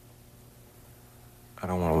 I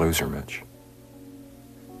don't want to lose her, Mitch.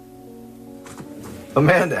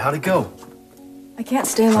 Amanda, how'd it go? I can't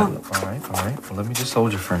stay long. All right. Well, let me just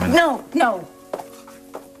hold you for a minute. No.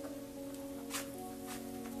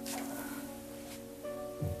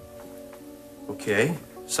 Okay,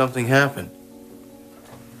 something happened.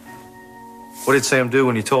 What did Sam do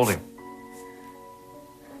when you told him?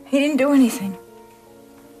 He didn't do anything.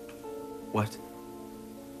 What?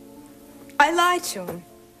 I lied to him.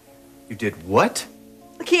 You did what?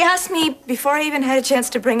 Look, he asked me before I even had a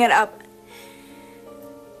chance to bring it up.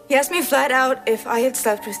 He asked me flat out if I had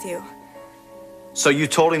slept with you. So you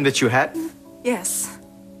told him that you hadn't? Yes.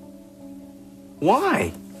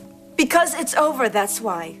 Why? Because it's over, that's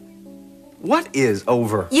why. What is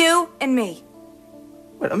over? You and me.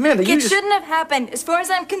 Wait, Amanda, you It just... shouldn't have happened. As far as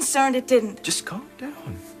I'm concerned, it didn't. Just calm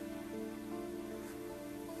down.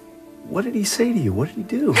 What did he say to you? What did he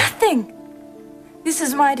do? Nothing. This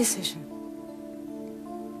is my decision.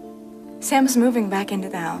 Sam's moving back into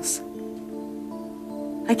the house.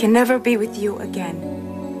 I can never be with you again.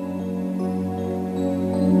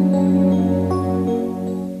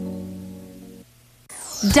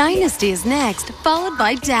 Dynasty is next, followed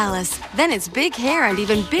by Dallas. Then it's big hair and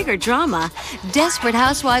even bigger drama. Desperate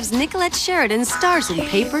Housewives Nicolette Sheridan stars in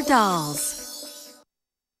Paper Dolls.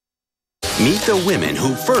 Meet the women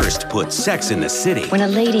who first put Sex in the City. When a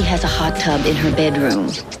lady has a hot tub in her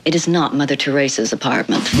bedroom, it is not Mother Teresa's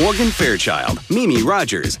apartment. Morgan Fairchild, Mimi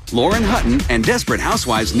Rogers, Lauren Hutton, and Desperate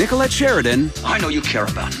Housewives Nicolette Sheridan. I know you care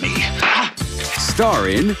about me. Star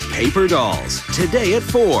in Paper Dolls. Today at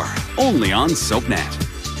 4. Only on SoapNet.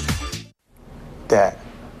 Dad,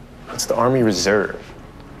 it's the Army Reserve.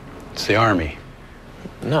 It's the Army.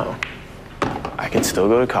 No. I can still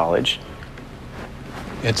go to college.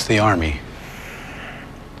 It's the Army.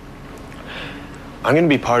 I'm gonna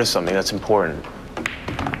be part of something that's important.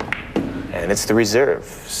 And it's the Reserve,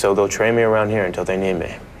 so they'll train me around here until they need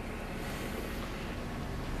me.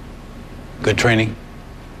 Good training?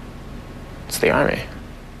 It's the Army.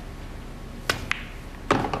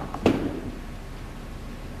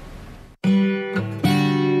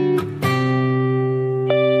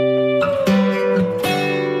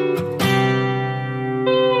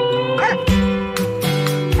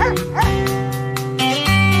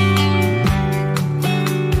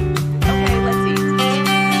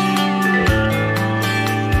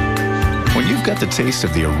 The taste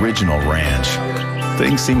of the original ranch.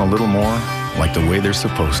 Things seem a little more like the way they're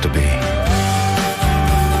supposed to be.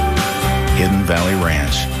 Hidden Valley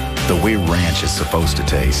Ranch, the way ranch is supposed to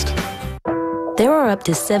taste. There are up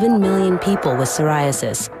to 7 million people with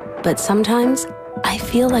psoriasis, but sometimes I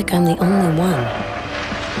feel like I'm the only one.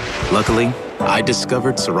 Luckily, I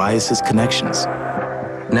discovered Psoriasis Connections.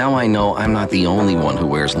 Now I know I'm not the only one who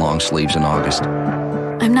wears long sleeves in August.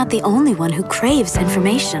 I'm not the only one who craves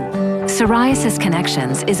information. Psoriasis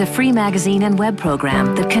Connections is a free magazine and web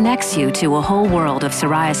program that connects you to a whole world of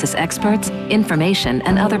psoriasis experts, information,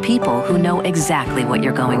 and other people who know exactly what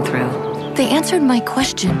you're going through. They answered my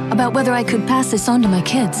question about whether I could pass this on to my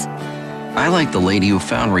kids. I like the lady who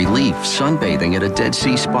found relief sunbathing at a Dead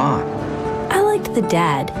Sea spa. I liked the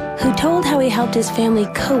dad who told how he helped his family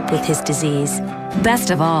cope with his disease.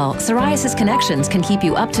 Best of all, Psoriasis Connections can keep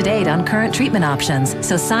you up to date on current treatment options,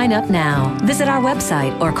 so sign up now. Visit our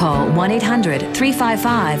website or call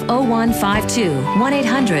 1-800-355-0152.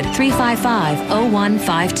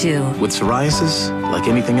 1-800-355-0152. With psoriasis, like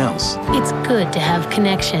anything else, it's good to have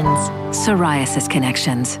connections. Psoriasis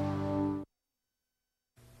Connections.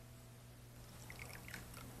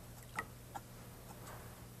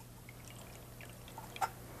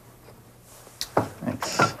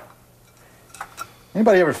 Thanks.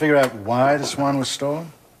 Anybody ever figure out why the Swan was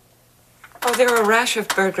stolen? Oh, there were a rash of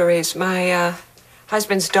burglaries. My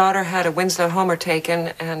husband's daughter had a Winslow Homer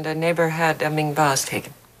taken, and a neighbor had a Ming vase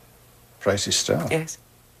taken. Pricey stuff. Yes.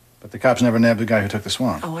 But the cops never nabbed the guy who took the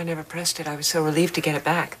Swan. Oh, I never pressed it. I was so relieved to get it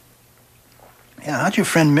back. Yeah, how'd your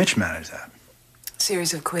friend Mitch manage that? A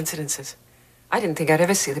series of coincidences. I didn't think I'd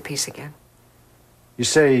ever see the piece again. You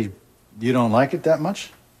say you don't like it that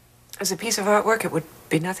much? As a piece of artwork, it would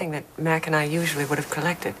be nothing that Mac and I usually would have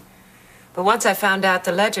collected. But once I found out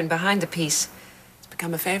the legend behind the piece, it's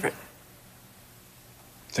become a favorite.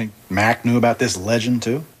 Think Mac knew about this legend,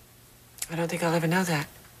 too? I don't think I'll ever know that.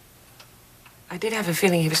 I did have a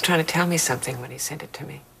feeling he was trying to tell me something when he sent it to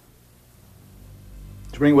me.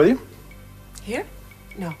 Did you bring it with you? Here?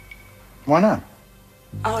 No. Why not?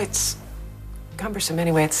 Oh, it's cumbersome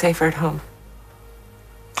anyway. It's safer at home.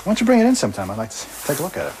 Why don't you bring it in sometime? I'd like to take a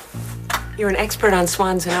look at it. You're an expert on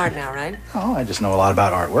swans and art now, right? Oh, I just know a lot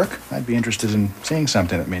about artwork. I'd be interested in seeing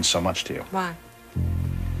something that means so much to you. Why?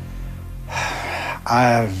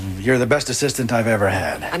 You're the best assistant I've ever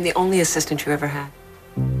had. I'm the only assistant you ever had.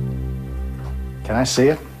 Can I see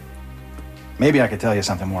it? Maybe I could tell you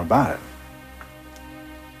something more about it.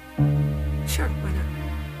 Sure, why not?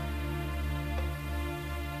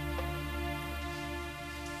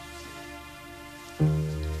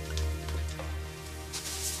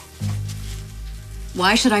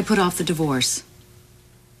 Why should I put off the divorce?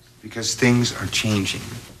 Because things are changing.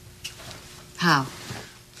 How?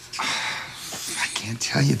 I can't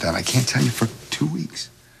tell you that. I can't tell you for 2 weeks.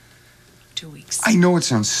 2 weeks. I know it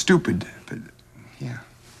sounds stupid, but yeah.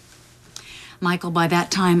 Michael, by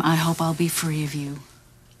that time, I hope I'll be free of you.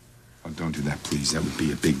 Oh, don't do that, please. That would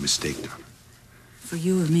be a big mistake, Donna. For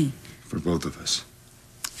you or me? For both of us.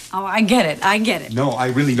 Oh, I get it. I get it. No, I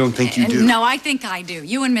really don't think you do. No, I think I do.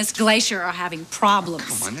 You and Miss Glacier are having problems.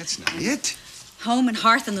 Come on, that's not it. Home and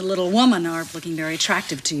Hearth and the little woman are looking very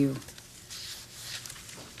attractive to you.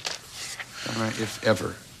 Donna, if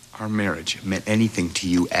ever our marriage meant anything to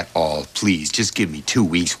you at all, please, just give me 2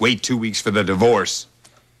 weeks. Wait 2 weeks for the divorce.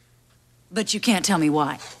 But you can't tell me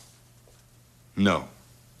why. No.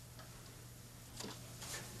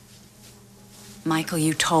 Michael,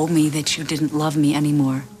 you told me that you didn't love me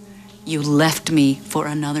anymore. You left me for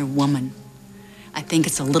another woman. I think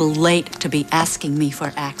it's a little late to be asking me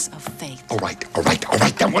for acts of faith. All right.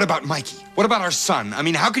 Then what about Mikey? What about our son? I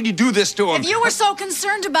mean, how could you do this to him? If you were so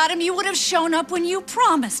concerned about him, you would have shown up when you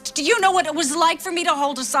promised. Do you know what it was like for me to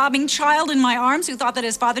hold a sobbing child in my arms who thought that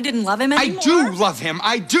his father didn't love him anymore? I do love him.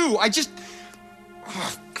 I do. I just...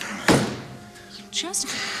 Just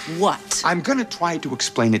what? I'm gonna try to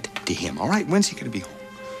explain it to him, all right? When's he gonna be home?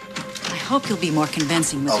 I hope you'll be more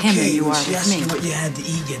convincing with him than you are with me. Ask you what you had to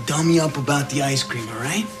eat. You dumb me up about the ice cream, all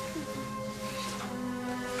right?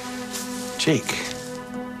 Jake.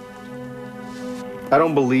 I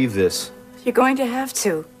don't believe this. You're going to have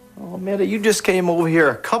to. Oh, Amanda, you just came over here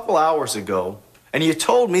a couple hours ago, and you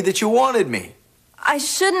told me that you wanted me. I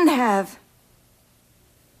shouldn't have.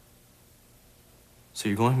 So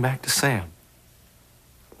you're going back to Sam.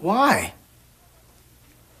 Why?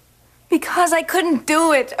 Because I couldn't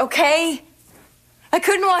do it, okay? I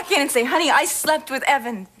couldn't walk in and say, honey, I slept with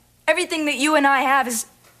Evan. Everything that you and I have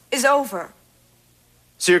is over.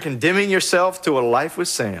 So you're condemning yourself to a life with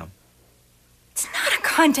Sam. It's not a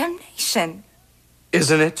condemnation.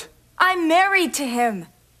 Isn't it? I'm married to him.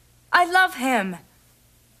 I love him.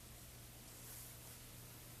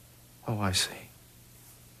 Oh, I see.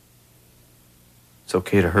 It's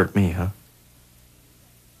okay to hurt me, huh?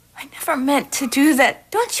 I never meant to do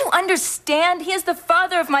that. Don't you understand? He is the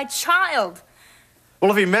father of my child.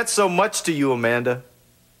 Well, if he meant so much to you, Amanda,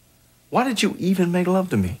 why did you even make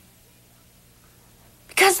love to me?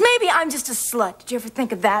 Because maybe I'm just a slut. Did you ever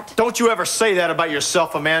think of that? Don't you ever say that about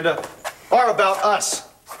yourself, Amanda. Or about us.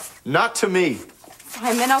 Not to me.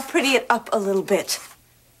 Fine, then I'll pretty it up a little bit.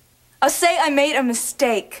 I'll say I made a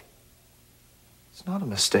mistake. It's not a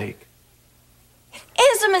mistake. It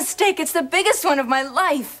is a mistake. It's the biggest one of my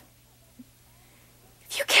life.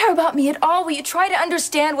 If you care about me at all, will you try to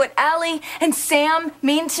understand what Allie and Sam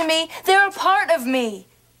mean to me? They're a part of me.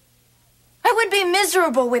 I would be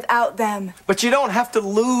miserable without them. But you don't have to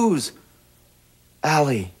lose,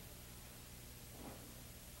 Allie.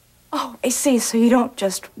 Oh, I see. So you don't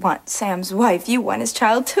just want Sam's wife. You want his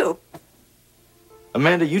child, too.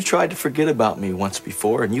 Amanda, you tried to forget about me once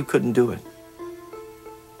before, and you couldn't do it.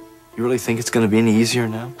 You really think it's going to be any easier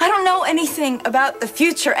now? I don't know anything about the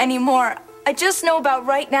future anymore. I just know about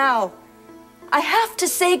right now. I have to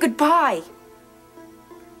say goodbye.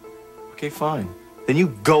 Okay, fine. Then you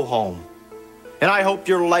go home. And I hope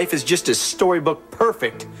your life is just as storybook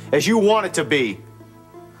perfect as you want it to be.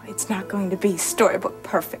 It's not going to be storybook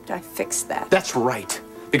perfect. I fixed that. That's right,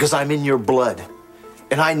 because I'm in your blood.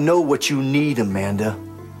 And I know what you need, Amanda.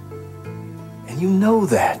 And you know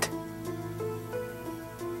that.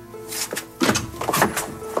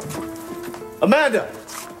 Amanda,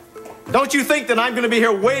 don't you think that I'm going to be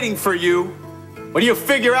here waiting for you when you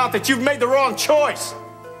figure out that you've made the wrong choice?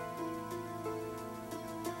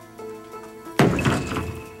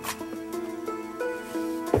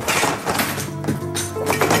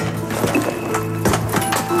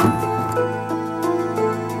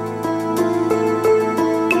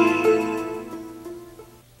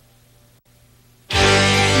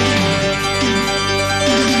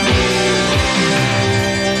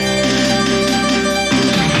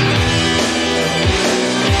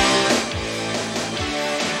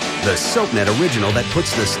 The SoapNet original that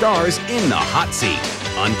puts the stars in the hot seat.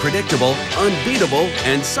 Unpredictable, unbeatable,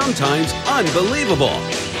 and sometimes unbelievable.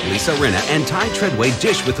 Lisa Rinna and Ty Treadway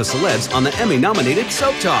dish with the celebs on the Emmy-nominated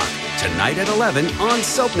Soap Talk. Tonight at 11 on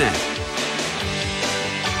SoapNet.